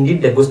 For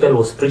indeed the gospel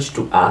was preached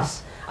to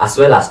us as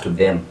well as to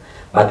them.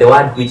 But the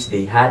word which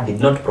they had did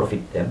not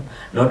profit them,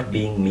 not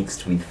being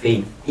mixed with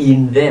faith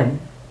in them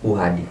who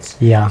had it.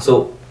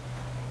 So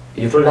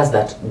you told us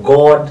that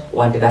God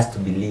wanted us to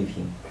believe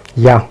him.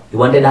 He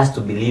wanted us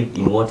to believe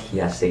in what he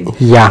has said.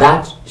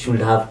 That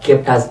should have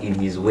kept us in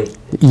his way.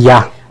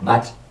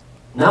 But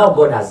now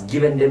God has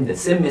given them the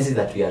same message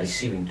that we are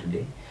receiving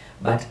today.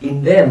 But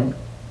in them,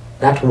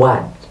 that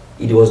word,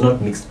 it was not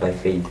mixed by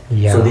faith.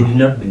 So they did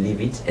not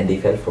believe it, and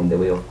they fell from the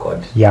way of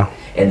God.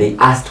 And they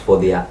asked for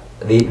their,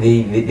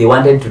 they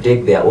wanted to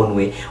take their own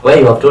way. Where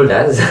you have told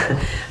us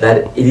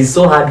that it is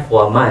so hard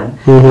for a man,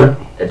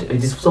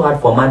 it is so hard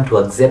for a man to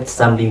accept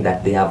something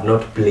that they have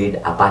not played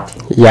a part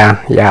in.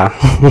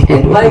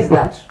 And why is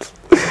that?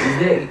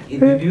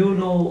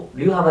 Do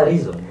you have a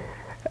reason?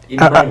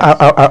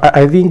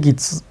 I think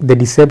it's the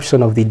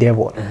deception of the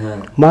devil.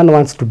 Man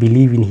wants to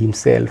believe in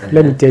himself.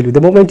 Let me tell you, the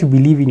moment you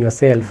believe in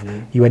yourself,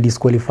 you are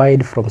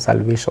disqualified from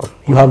salvation.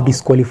 You have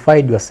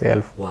disqualified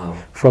yourself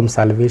from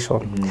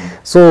salvation.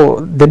 So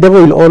the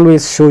devil will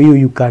always show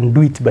you can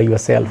do it by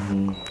yourself.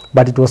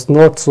 But it was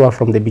not so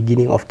from the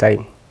beginning of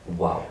time.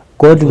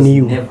 God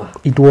knew.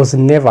 It was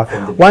never.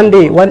 One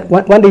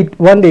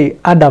day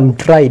Adam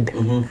tried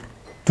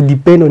to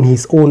depend on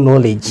his own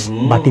knowledge,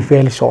 but he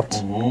fell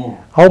short.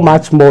 How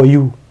much more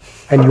you?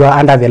 And you are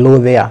under the law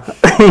there.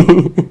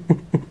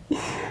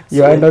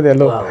 You are under the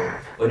law.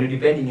 When you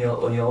depend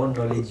on your own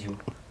knowledge,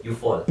 you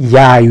fall.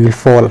 You will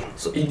fall.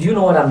 So do you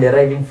know what I'm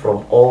deriving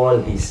from all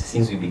this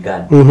since we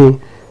began?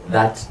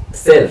 That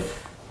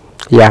self.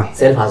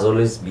 Self has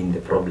always been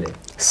the problem.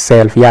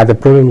 Self. The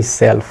problem is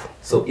self.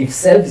 So if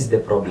self is the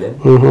problem,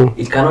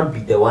 it cannot be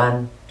the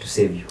one to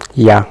save you.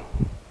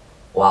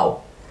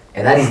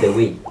 And that is the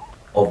way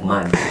of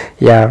man.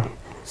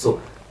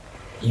 So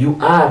you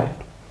are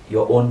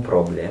your own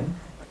problem.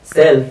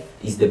 Self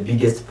is the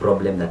biggest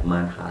problem that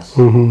man has.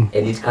 And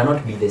it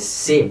cannot be the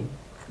same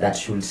that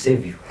should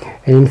save you.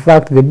 And in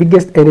fact, the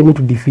biggest enemy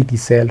to defeat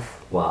is self.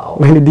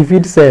 When you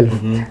defeat self,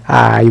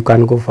 you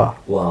can go far.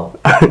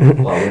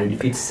 When you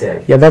defeat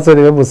self. That's what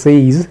the Bible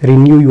says,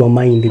 renew your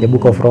mind in the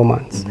book of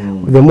Romans.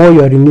 The more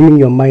you are renewing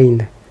your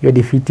mind, You're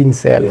defeating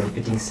self. You're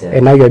defeating self.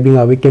 And now you're being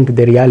awakened to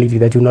the reality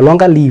that you no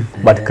longer live,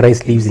 but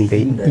Christ lives in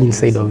the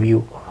inside of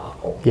you.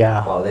 Wow.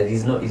 Yeah. Wow, that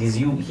is not, it is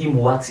you, him who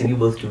works in you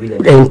both to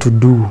will And to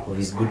do. of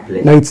his good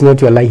pleasure. No, it's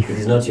not your life. It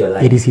is not your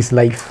life. It is his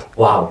life.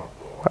 Wow.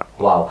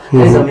 Wow.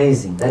 That is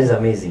amazing. That is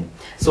amazing.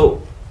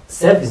 So,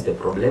 self is the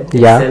problem.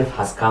 Yeah. Self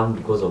has come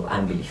because of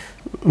unbelief.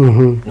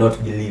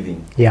 Not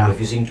believing. Yeah.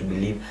 Refusing to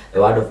believe the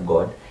word of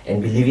God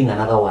and believing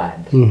another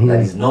word that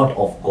is not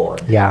of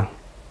God. Yeah.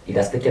 It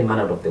has taken man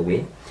out of the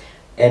way.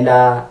 And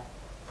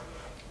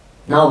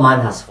now man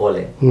has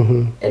fallen.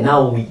 And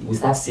now we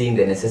start seeing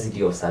the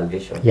necessity of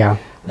salvation. Yeah.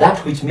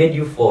 That which made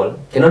you fall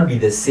cannot be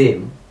the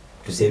same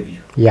to save you.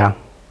 Yeah.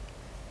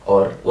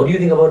 Or what do you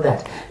think about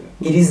that?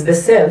 It is the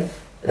self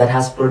that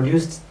has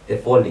produced the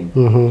falling.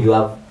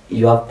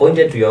 You have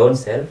pointed to your own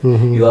self.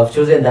 You have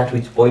chosen that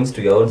which points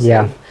to your own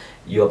Yeah. self.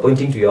 You are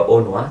pointing to your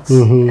own works,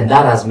 and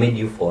that has made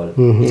you fall.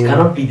 It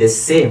cannot be the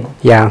same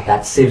Yeah.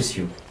 that saves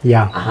you.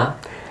 Yeah.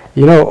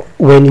 You know,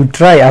 when you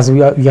try, as we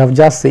have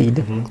just said,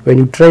 when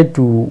you try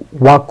to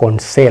work on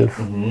self,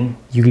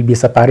 you will be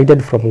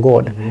separated from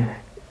God.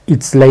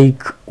 It's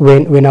like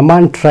when a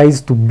man tries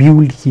to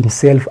build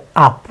himself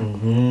up,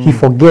 he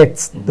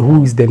forgets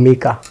who is the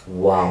maker.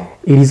 Wow.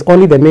 It is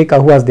only the maker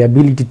who has the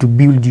ability to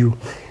build you.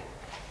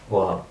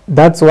 Wow.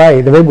 That's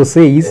why the Bible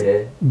says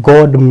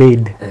God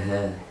made.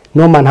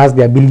 No man has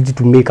the ability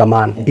to make a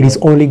man. It is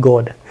only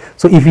God.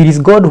 So if it is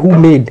God who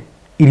made,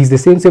 it is the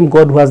same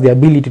God who has the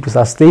ability to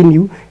sustain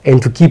you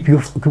and to keep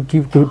you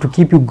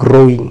keep you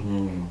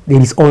growing. It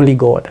is only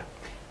God.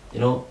 You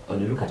know,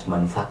 when you look at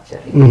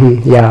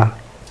manufacturing, Yeah.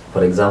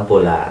 for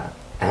example, I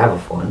have a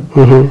phone.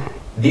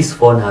 This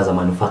phone has a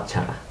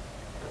manufacturer.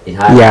 It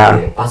has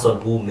a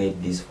person who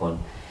made this phone.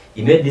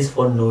 He made this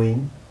phone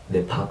knowing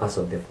the purpose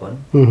of the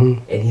phone,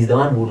 and he's the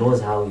one who knows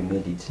how he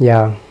made it.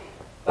 Yeah.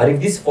 But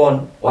if this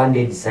phone one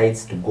day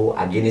decides to go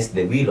against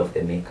the will of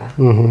the maker,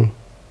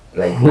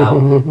 like now,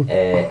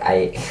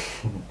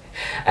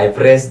 I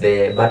press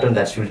the button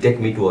that should take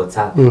me to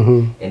WhatsApp,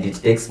 and it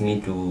takes me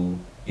to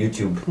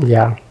YouTube.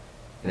 Yeah.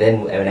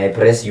 Then when I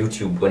press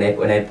YouTube,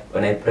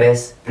 when I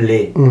press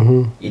play,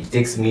 it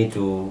takes me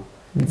to,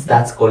 it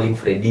starts calling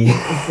Freddie.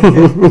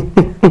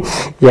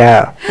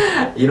 Yeah.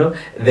 You know,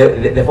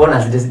 the phone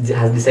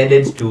has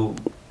decided to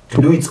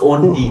do its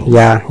own thing.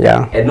 Yeah.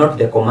 Yeah. And not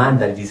the command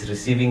that it is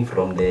receiving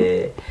from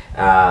the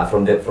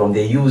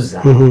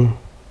user.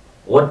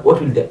 What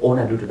will the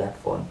owner do to that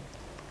phone?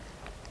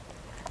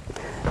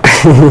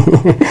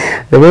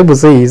 The Bible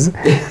says,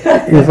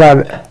 in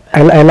fact,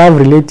 I love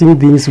relating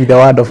things with the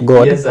word of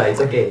God. Yes, sir, it's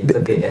okay. It's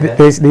okay.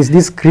 There's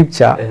this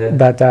scripture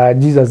that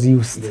Jesus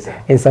used, Yes,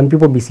 and some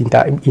people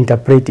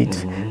misinterpret it.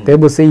 The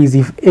Bible says,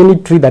 if any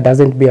tree that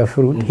doesn't bear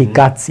fruit, he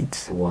cuts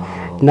it.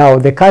 Wow. Now,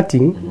 the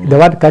cutting, the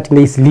word cutting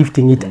is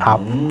lifting it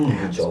up.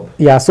 Good job.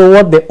 Yeah, so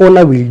what the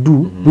owner will do,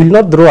 will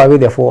not throw away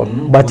the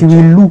phone, but he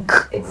will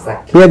look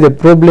Exactly. where the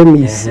problem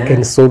is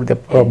and solve the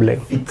problem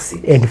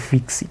And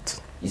fix it.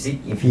 You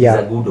see, if he's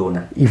a good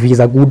owner. If he's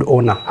a good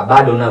owner. A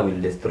bad owner will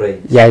destroy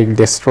it. Yeah, he'll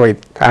destroy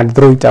it and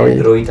throw it away.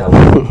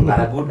 But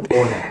a good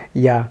owner,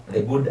 Yeah.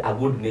 a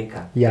good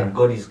maker, Yeah. and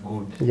God is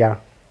good. Yeah.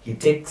 He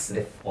takes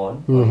the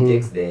phone, or he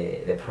takes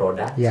the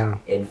product,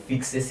 and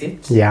fixes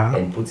it,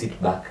 and puts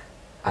it back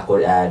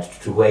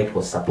to where it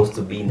was supposed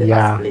to be in the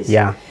first place.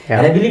 Yeah.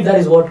 And I believe that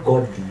is what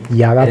God did.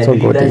 Yeah, that's what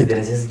God that is did. the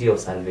necessity of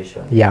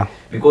salvation. Yeah.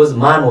 Because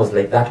man was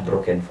like that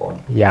broken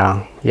phone.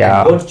 Yeah.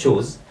 Yeah. And God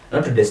chose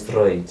not to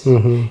destroy it.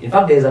 In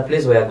fact, there is a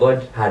place where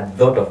God had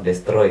thought of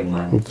destroying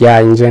man. Yeah,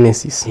 in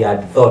Genesis. He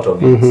had thought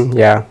of it.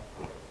 Yeah.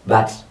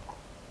 But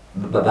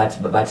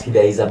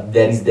there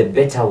is the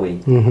better way.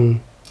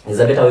 There's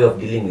a better way of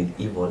dealing with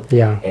evil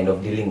and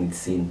of dealing with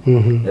sin.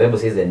 The Bible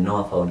says that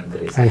Noah found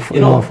grace.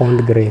 And Noah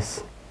found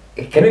grace.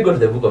 Can we go to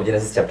the book of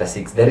Genesis chapter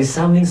 6? There is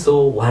something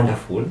so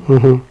wonderful,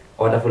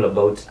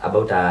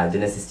 about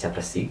Genesis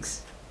chapter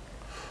 6.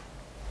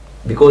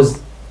 Because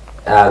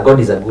God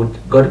is a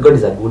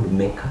good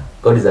maker.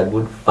 God is a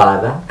good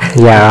father.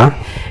 Yeah.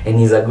 And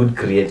he's a good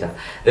creator.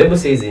 The Bible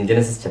says in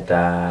Genesis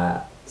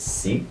chapter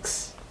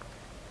 6,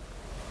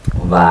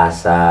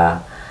 verse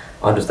I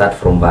want to start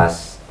from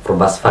verse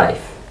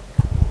 5.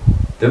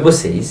 The Bible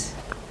says,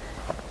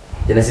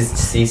 Genesis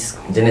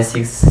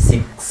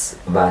 6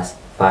 verse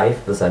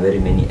 5, those are very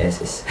many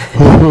S's.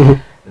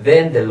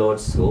 Then the Lord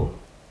saw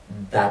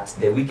that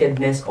the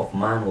wickedness of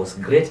man was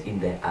great in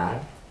the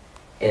earth,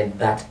 and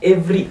that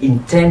every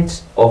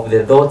intent of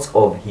the thoughts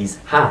of his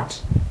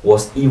heart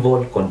was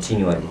evil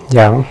continually.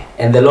 Yeah.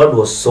 And the Lord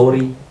was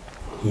sorry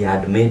he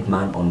had made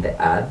man on the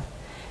earth,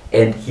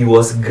 and he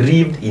was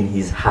grieved in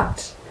his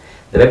heart.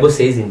 The Bible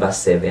says in verse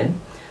 7,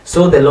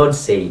 so the Lord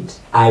said,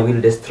 I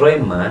will destroy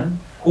man,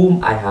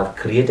 whom I have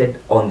created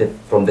from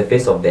the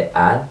face of the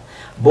earth,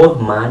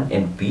 both man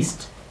and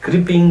beast,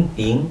 creeping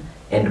thing,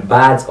 and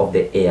birds of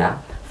the air,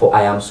 for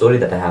I am sorry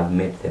that I have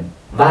made them.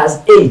 Verse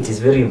 8 is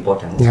very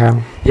important.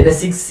 Yeah.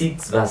 Genesis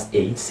 6 verse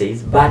 8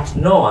 says, but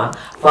Noah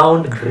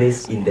found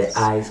grace in the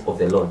eyes of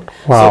the Lord.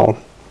 Wow.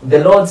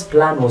 the Lord's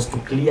plan was to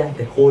clear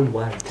the whole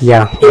world.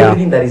 Yeah.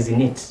 Everything that is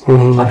in it.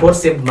 But what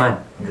saved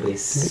man?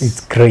 Grace.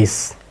 It's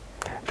grace.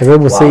 The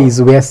Bible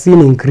says we are seeing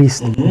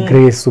increased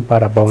grace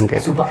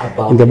superabounded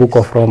in the book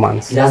of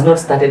Romans. It has not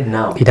started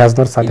now. It has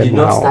not started now. It did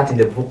not start in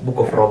the book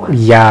of Romans.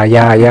 Yeah.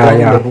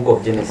 In the book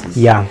of Genesis.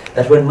 Yeah.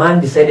 That when man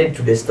decided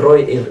to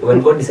destroy,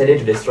 when God decided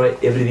to destroy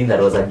everything that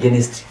was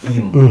against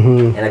him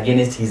and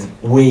against his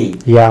way,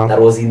 that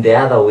was in the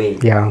other way.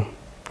 Yeah.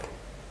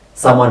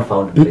 Someone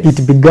found grace.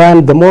 It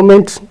began the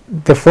moment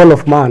the fall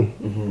of man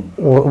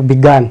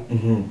began.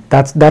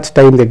 That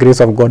time the grace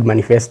of God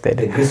manifested.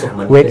 The grace of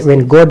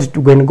manifested.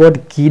 When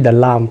God killed a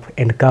lamb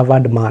and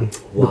covered man,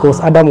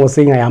 because Adam was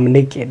saying, "I am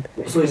naked."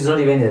 So it's not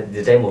even at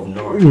the time of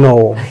Noah.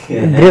 No,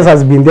 grace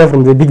has been there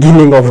from the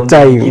beginning of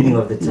time. The beginning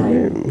of the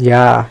time.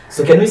 Yeah.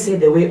 So can we say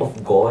the way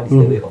of God is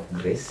the way of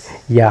grace?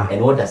 Yeah.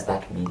 And what does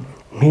that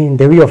mean?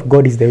 The way of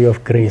God is the way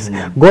of grace.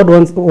 God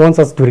wants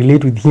us to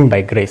relate with Him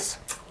by grace.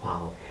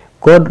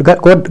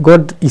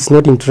 God is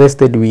not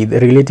interested with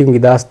relating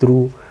with us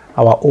through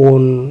our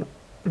own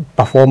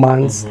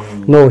performance.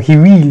 No, He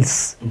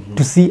wills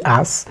to see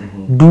us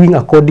doing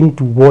according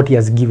to what He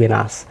has given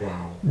us.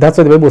 That's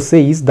what the Bible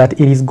says, that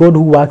it is God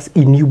who works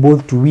in you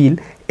both to will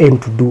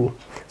and to do.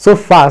 So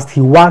first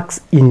He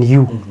works in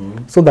you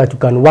so that you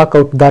can work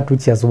out that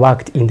which He has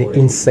worked in the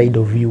inside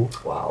of you.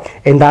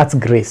 And that's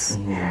grace.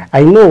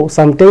 I know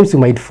sometimes you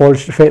might fall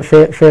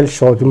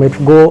short, you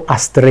might go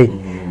astray.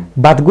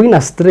 But going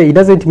astray, it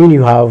doesn't mean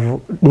you have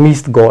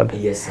missed God.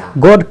 Yes, sir.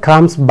 God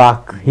comes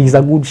back. He's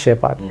a good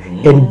shepherd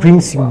and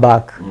brings you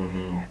back.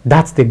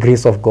 That's the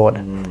grace of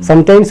God.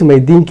 Sometimes you may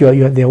think you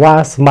are the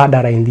worst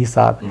murderer in this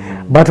earth.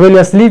 But when you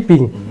are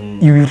sleeping,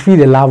 you will feel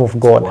the love of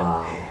God.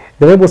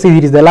 The Bible says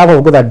it is the love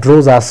of God that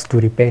draws us to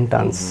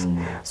repentance.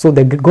 So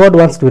God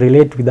wants to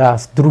relate with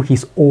us through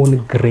His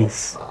own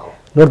grace,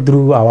 not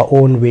through our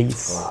own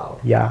ways.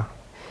 Yeah.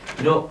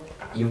 You know,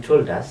 you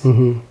told us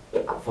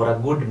for a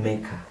good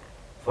maker,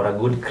 for a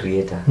good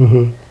creator,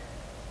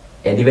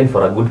 and even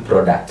for a good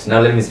product.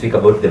 Now let me speak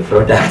about the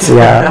product.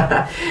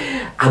 Yeah.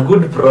 A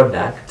good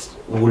product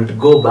would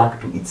go back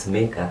to its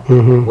maker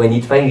when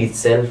it finds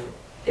itself,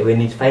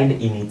 in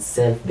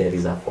itself there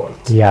is a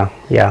fault. Yeah.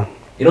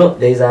 You know,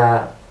 there's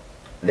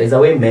a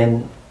way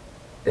men,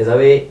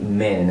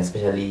 and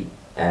especially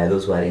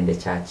those who are in the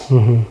church,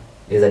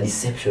 there's a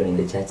deception in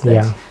the church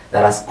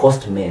that has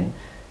caused men,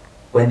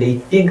 when they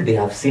think they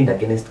have sinned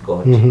against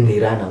God, they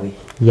run away.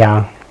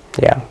 Yeah.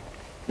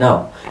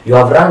 Now, you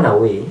have run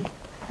away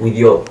with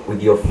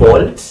your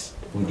fault,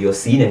 with your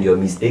sin and your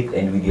mistake,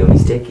 and with your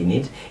mistake in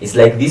it. It's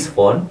like this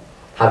phone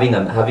having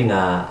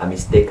a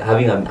mistake,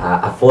 having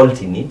a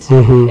fault in it,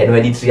 and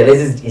when it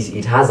realizes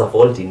it has a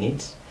fault in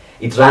it,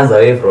 it runs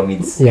away from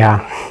its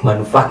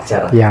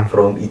manufacturer,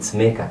 from its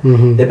maker.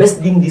 The best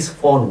thing this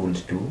phone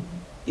would do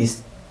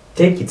is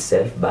take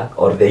itself back,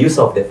 or the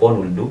user of the phone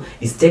will do,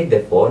 is take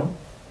the phone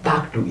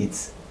back to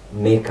its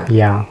maker.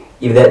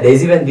 If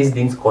there's even these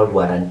things called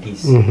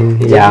warranties.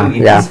 They tell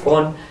you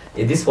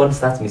if this phone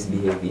starts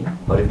misbehaving,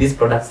 or if this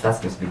product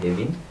starts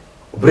misbehaving,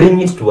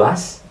 bring it to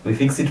us, we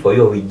fix it for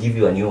you, or we give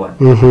you a new one.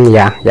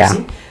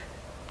 See,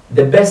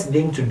 the best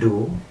thing to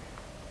do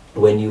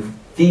when you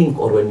think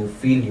or when you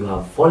feel you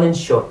have fallen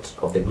short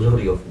of the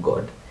glory of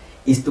God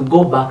is to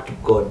go back to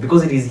God,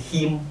 because it is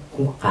Him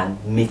who can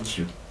make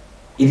you.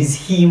 It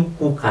is Him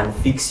who can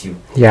fix you.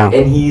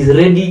 And He is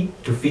ready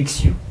to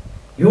fix you.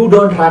 You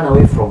don't run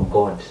away from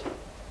God.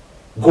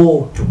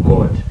 Go to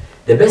God.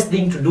 The best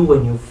thing to do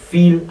when you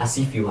feel as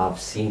if you have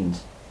sinned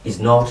is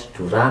not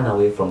to run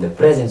away from the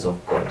presence of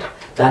God.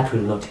 That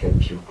will not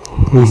help you.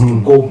 Is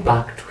to go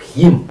back to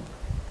Him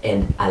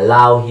and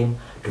allow Him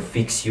to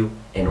fix you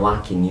and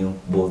work in you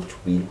both to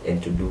will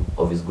and to do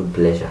of His good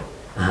pleasure.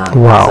 So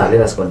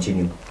let us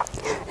continue.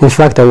 In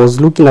fact, I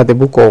was looking at the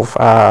book of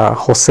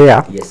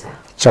Hosea,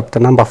 chapter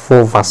number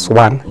 4, verse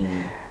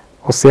 1.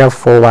 Hosea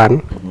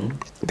 4:1.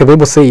 The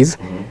Bible says,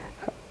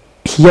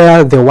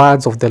 "Hear the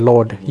words of the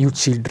Lord, you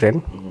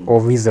children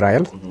of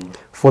Israel,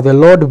 for the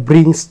Lord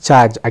brings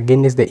charge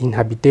against the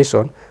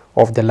inhabitation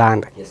of the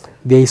land.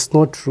 There is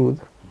no truth,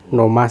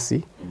 nor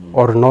mercy,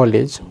 or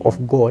knowledge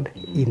of God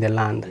in the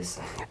land."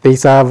 There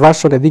is a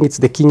version, I think it's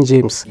the King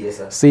James,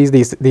 says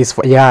this,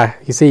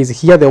 he says,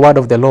 "Hear the word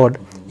of the Lord,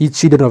 ye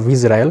children of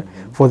Israel,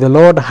 for the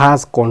Lord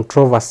has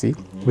controversy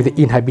with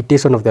the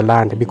inhabitation of the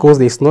land, because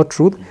there is no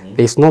truth,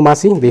 there is no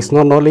mercy, there is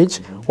no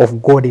knowledge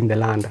of God in the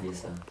land."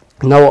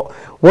 Now,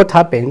 what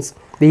happens?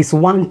 There is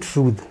one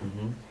truth.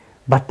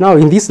 But now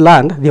in this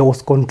land, there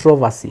was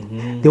controversy.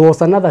 There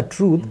was another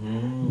truth,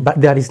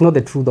 but there is not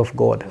the truth of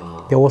God.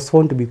 There was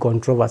found to be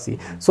controversy.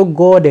 So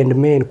God and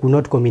men could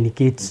not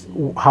communicate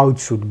how it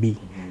should be.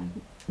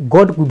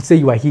 God could say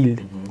you are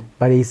healed,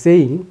 but he's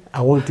saying,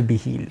 I want to be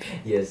healed.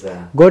 Yes,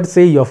 sir. God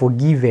say you are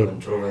forgiven.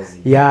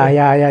 Controversy.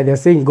 Yeah. They're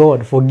saying,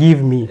 God,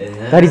 forgive me.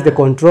 That is the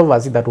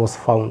controversy that was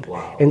found.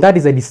 Wow. And that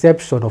is a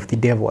deception of the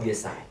devil.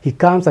 Yes, sir. He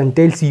comes and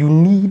tells you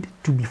need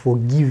to be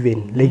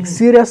forgiven. Like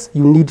serious,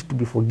 you need to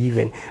be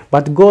forgiven.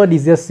 But God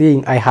is just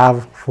saying, I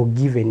have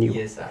forgiven you.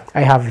 Yes, sir.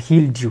 I have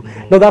healed you.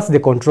 No, that's the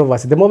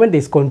controversy. The moment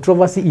there's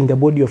controversy in the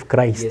body of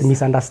Christ, Yes,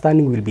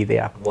 misunderstanding will be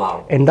there.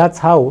 Wow. And that's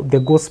how the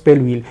gospel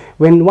will,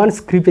 when one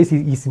scripture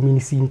is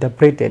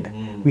misinterpreted,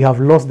 we have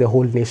lost the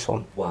whole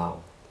nation.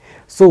 Wow.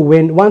 So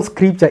when one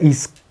scripture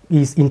is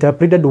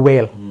interpreted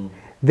well,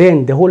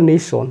 then the whole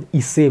nation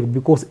is saved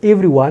because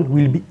everyone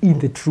will be in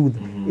the truth.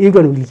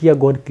 Everyone will hear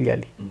God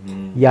clearly.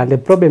 Yeah, the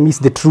problem is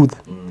the truth.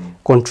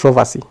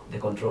 Controversy. The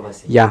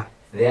controversy. Yeah.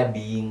 There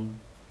being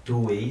two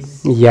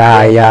ways.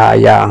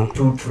 Yeah.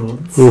 Two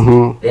truths.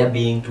 There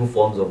being two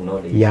forms of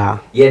knowledge. Yeah.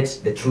 Yet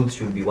the truth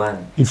should be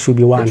one. It should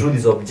be one. The truth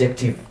is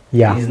objective.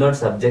 Yeah. It is not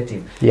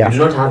subjective. Yeah. You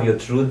do not have your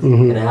truth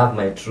and I have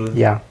my truth.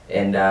 Yeah.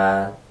 And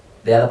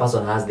the other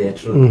person has their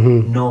truth.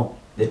 No.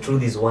 The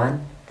truth is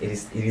one. It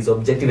is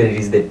objective and it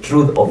is the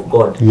truth of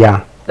God.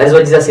 Yeah. That's what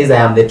Jesus says, I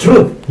am the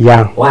truth.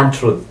 Yeah. One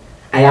truth.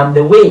 I am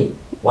the way.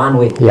 One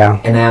way.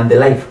 Yeah. And I am the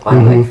life.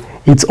 One life.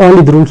 It's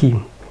only through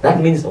him.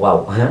 That means,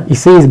 wow. He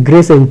says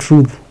grace and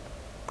truth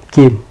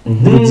came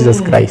through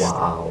Jesus Christ.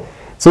 Wow.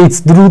 So it's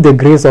through the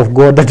grace of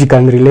God that you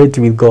can relate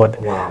with God.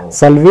 Wow.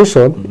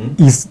 Salvation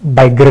is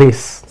by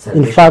grace.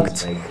 Salvation In fact,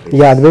 is by grace.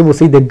 yeah, the Bible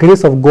says the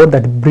grace of God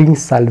that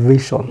brings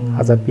salvation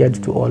has appeared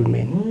to all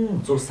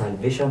men. So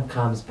salvation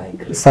comes by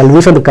grace.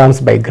 Salvation comes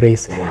by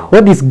grace. Wow.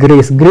 What is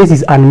grace? Grace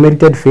is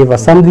unmerited favor,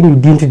 something you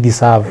didn't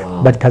deserve,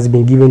 Wow. but it has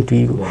been given to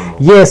you. Wow.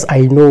 Yes,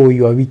 I know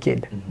you are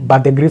wicked,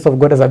 but the grace of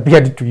God has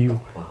appeared to you.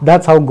 Wow.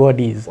 That's how God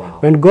is. Wow.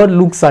 When God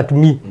looks at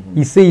me,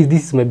 he says,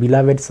 this is my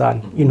beloved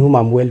son, in whom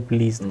I'm well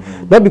pleased.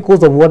 Not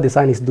because of what the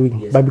son is doing,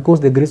 Yes. but because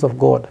the grace of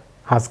God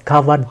has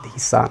covered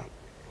his son.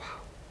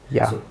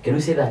 Yeah. So can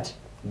we say that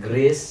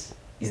grace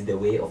is the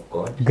way of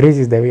God? Grace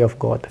is the way of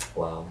God.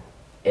 Wow.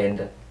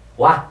 And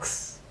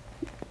works,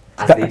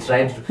 as That- they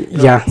tried to,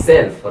 yeah.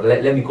 self, or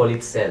let me call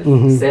it self.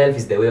 Self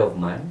is the way of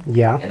man.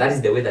 Yeah. And that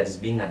is the way that is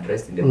being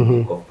addressed in the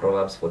book of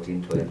Proverbs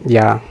 14:12.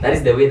 Yeah. That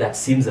is the way that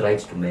seems right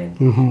to men.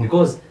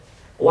 Because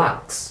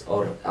works,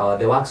 or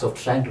the works of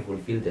trying to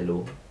fulfill the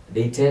law,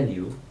 they tell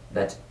you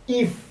that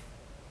if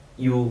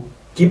you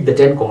keep the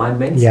 10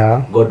 commandments,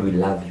 Yeah. God will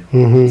love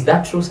you. Is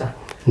that true, sir?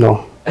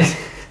 No.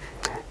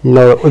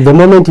 No. The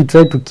moment you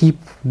try to keep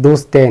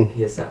those 10,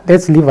 Yes, sir.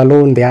 let's leave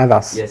alone the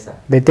others. Yes, sir.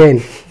 The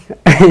 10.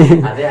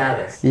 Are there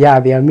others? Yeah,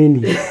 there are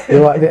many.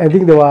 I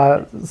think there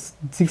were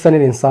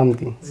 600 and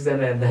something.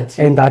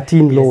 613. And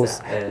 13 Yes, laws.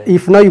 sir.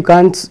 If now you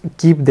can't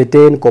keep the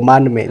 10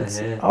 commandments,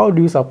 Uh-huh. how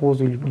do you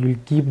suppose you'll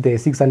keep the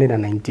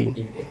 619?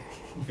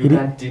 If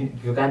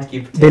you can't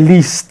keep 10, The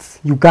list,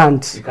 you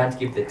can't. you can't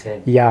keep the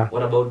 10. Yeah.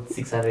 What about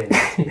 600?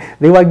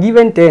 They were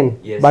given 10,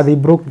 Yes. but they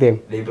broke them.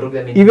 They broke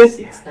them in Even-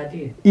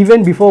 613.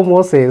 Even before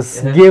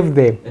Moses Uh-huh. gave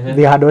them, Uh-huh.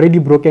 they had already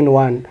broken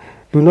one.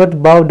 Do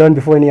not bow down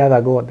before any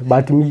other God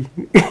but me.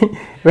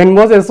 When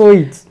Moses saw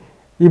it,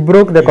 he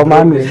broke the He broke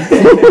commandment.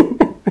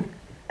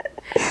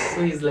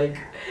 So he's like,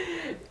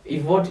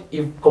 if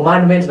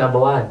commandment number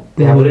 1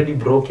 they have already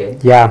broken,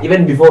 Yeah.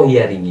 even before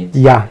hearing it.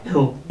 Yeah,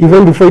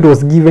 even before it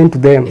was given to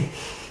them.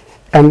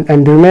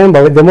 And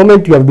remember, the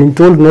moment you have been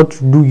told not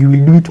to do, you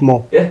will do it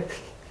more.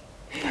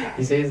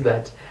 He says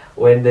that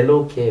when the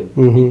law came,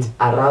 it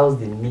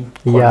aroused in me.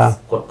 Yeah.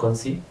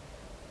 Conceit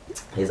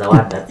is a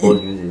word that Paul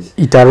uses.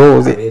 It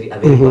arose.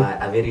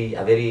 A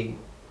very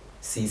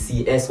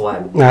CCS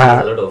word. Ah.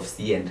 There's a lot of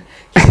C and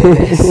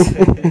S.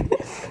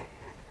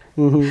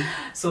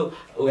 So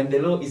when the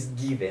law is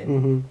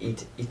given,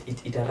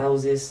 it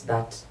arouses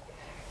that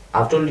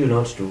I've told you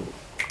not to.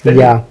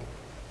 Yeah.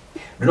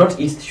 Do not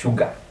eat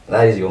sugar.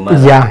 That is your mother.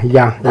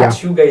 Yeah. That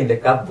sugar in the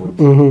cupboard.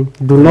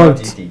 Do not,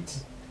 eat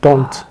it.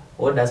 don't.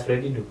 What does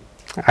Freddie do?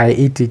 I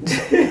eat it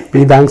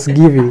with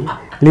thanksgiving,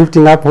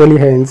 lifting up holy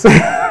hands.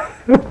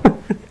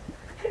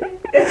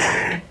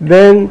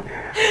 Then,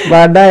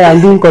 but I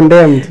am being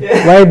condemned.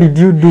 Why did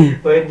you do?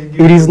 Why did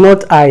you It is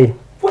not I.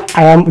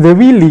 I am the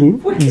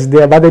willing is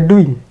there, but the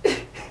doing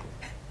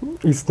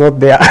is not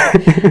there.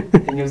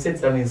 And you said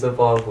something so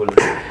powerful.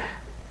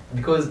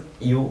 Because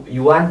you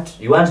want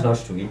not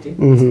to eat it,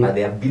 but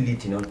the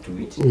ability not to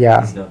eat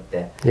Yeah. is not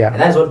there. Yeah.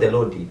 And that's what the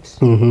law did.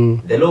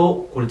 The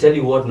law could tell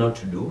you what not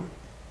to do,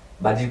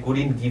 but it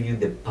couldn't give you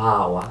the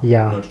power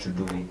Yeah. not to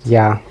do it.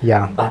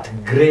 Yeah. But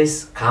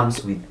grace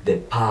comes with the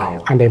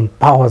power. And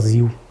empowers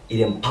you. It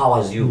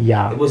empowers you.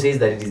 Yeah. The Bible says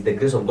that it is the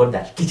grace of God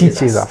that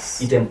teaches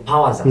us. It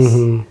empowers us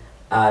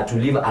to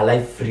live a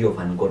life free of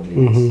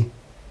ungodliness.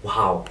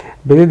 Wow.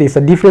 But then there's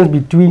a difference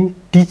between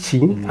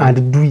teaching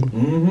and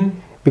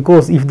doing.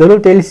 Because if the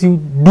Lord tells you,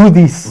 do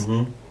this,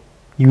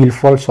 you will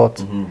fall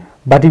short.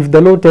 But if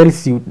the Lord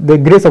tells you, the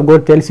grace of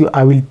God tells you,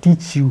 I will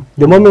teach you.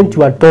 The moment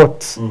you are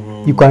taught,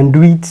 you can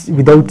do it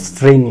without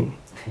straining.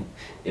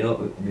 You know,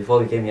 before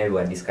we came here, we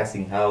were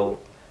discussing how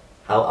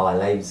how our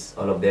lives,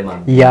 all of them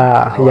are.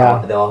 Yeah,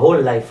 yeah. Our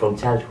whole life from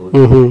childhood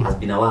Mhm. has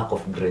been a work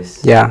of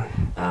grace. Yeah.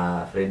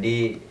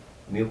 Freddie,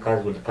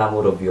 mucus would come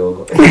out of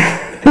your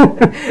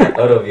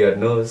out of your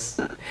nose,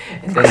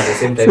 and then at the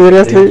same time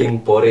Seriously? you're drinking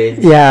porridge.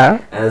 Yeah.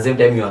 And at the same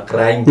time you are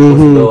crying because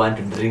you don't want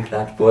to drink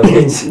that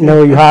porridge.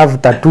 No, you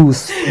have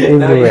tattoos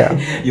Now everywhere.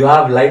 you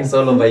have lines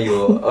all over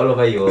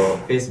your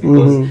face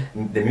because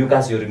the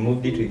mucus you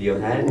removed it with your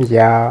hand.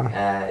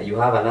 Yeah. You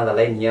have another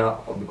line here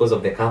because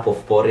of the cup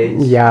of porridge.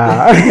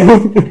 Yeah.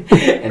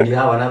 And you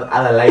have another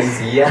other lines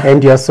here.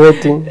 And you're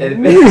sweating.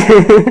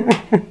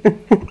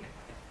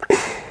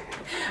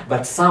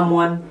 But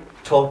someone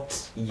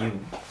taught you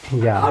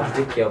Yeah. how to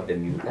take care of the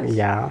mucus.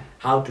 Yeah.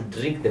 How to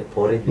drink the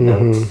porridge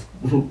without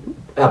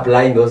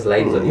applying those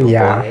lines on your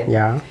Yeah. forehead.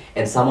 Yeah.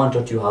 And someone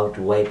taught you how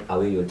to wipe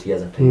away your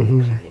tears after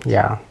you cried.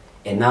 Yeah.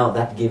 And now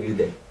that gave you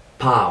the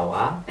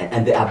power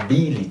and the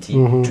ability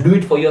to do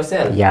it for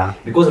yourself. Yeah.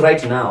 Because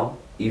right now,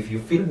 if you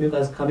feel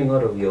mucus coming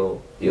out of your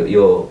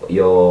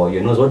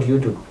nose, what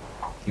do?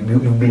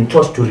 You've been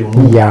taught to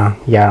remove, Yeah.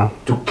 Yeah.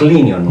 to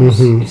clean your nose.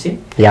 You see?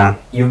 Yeah.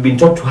 You've been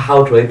taught to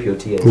how to wipe your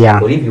tears.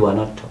 Yeah. What if you are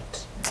not taught?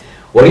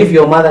 What if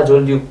your mother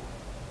told you,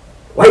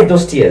 wipe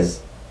those tears,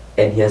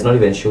 and he has not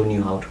even shown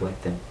you how to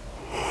wipe them?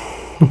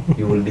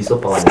 You will be so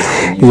powerless.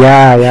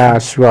 Yeah. Yeah.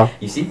 Sure.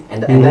 You see?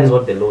 And that is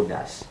what the law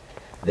does.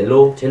 The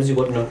law tells you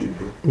what not to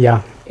do.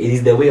 Yeah. It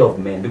is the way of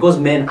men, because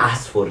men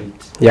ask for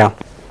it. Yeah.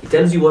 It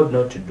tells you what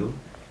not to do,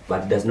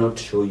 but does not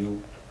show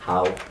you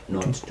how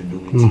not to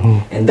do it.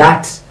 And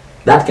that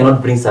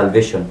cannot bring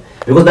salvation,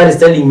 because that is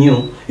telling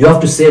you have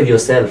to save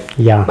yourself.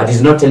 Yeah. But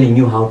it's not telling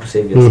you how to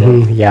save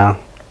yourself. Yeah.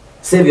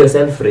 Save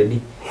yourself,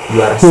 Freddie.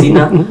 You are a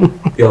sinner.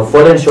 You have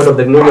fallen short of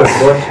the glory of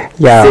God.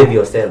 Yeah. Save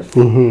yourself.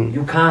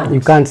 You can't. You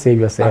can't save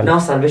But yourself. now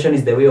salvation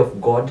is the way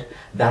of God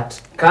that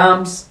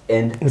comes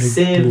and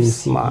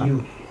saves man.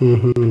 you.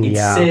 It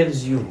Yeah.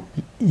 saves you.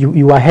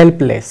 You are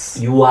helpless.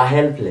 You are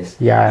helpless.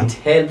 Yeah. It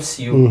helps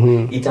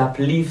you. It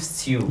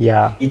uplifts you.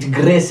 Yeah. It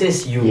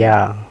graces you.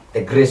 Yeah. The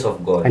grace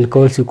of God. And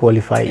calls you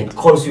qualified. And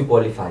calls you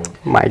qualified.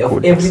 My of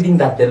goodness. everything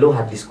that the law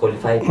had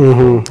disqualified you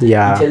from,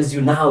 Yeah. it tells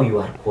you now you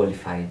are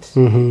qualified.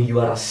 You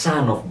are a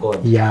son of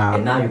God. Yeah.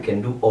 And now you can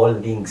do all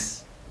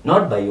things,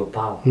 not by your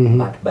power,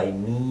 but by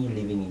me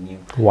living in you.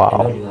 Wow.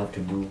 And all you have to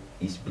do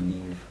is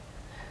believe.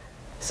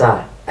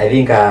 Sir, I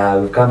think we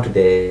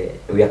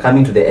are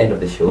coming to the end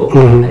of the show.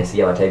 I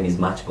see our time is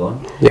much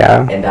gone.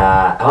 Yeah. And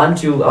I want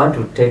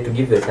to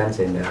give you a chance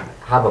and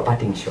have a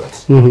parting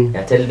shot.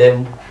 Tell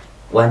them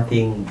one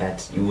thing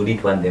that you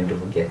wouldn't want them to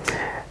forget.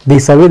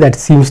 There's a way that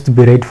seems to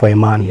be right for a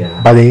man,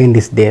 but the end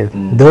is death.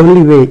 The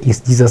only way is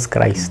Jesus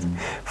Christ.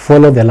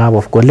 Follow the love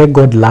of God. Let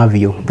God love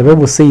you. The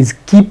Bible says,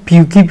 keep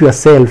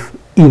yourself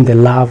in the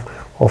love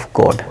of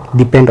God. Wow.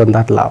 Depend on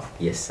that love.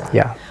 Yes, sir.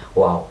 Yeah.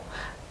 Wow.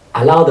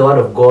 Allow the word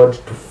of God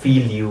to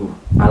fill you.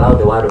 Allow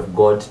the word of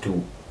God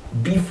to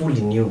be full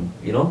in you,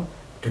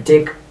 to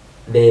take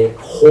the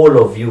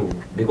whole of you.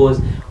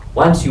 Because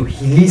once you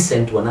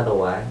listen to another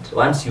word,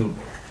 once you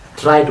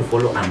try to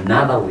follow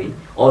another way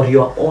or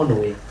your own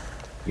way,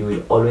 you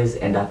will always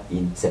end up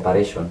in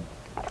separation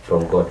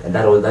from God. And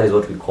that is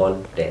what we call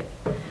death.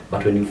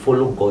 But when you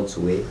follow God's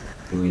way,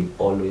 you will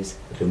always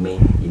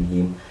remain in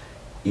Him,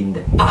 in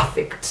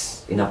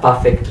a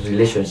perfect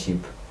relationship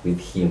with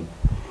Him.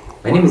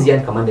 My name is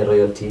Kamande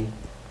Royalty.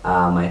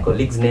 My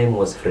colleague's name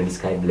was Freddie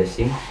Sky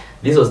Blessing.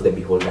 This was the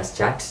Beholder's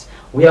Chat.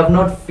 We have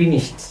not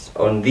finished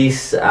on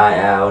this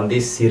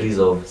series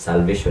of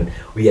salvation.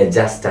 We are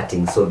just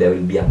starting, so there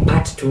will be a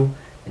part 2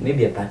 and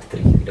maybe a part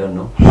 3. We don't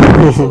know.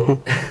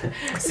 So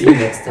see you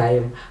next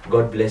time.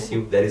 God bless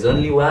you. There is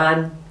only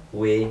one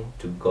way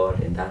to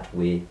God, and that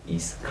way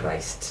is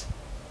Christ.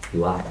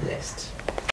 You are blessed.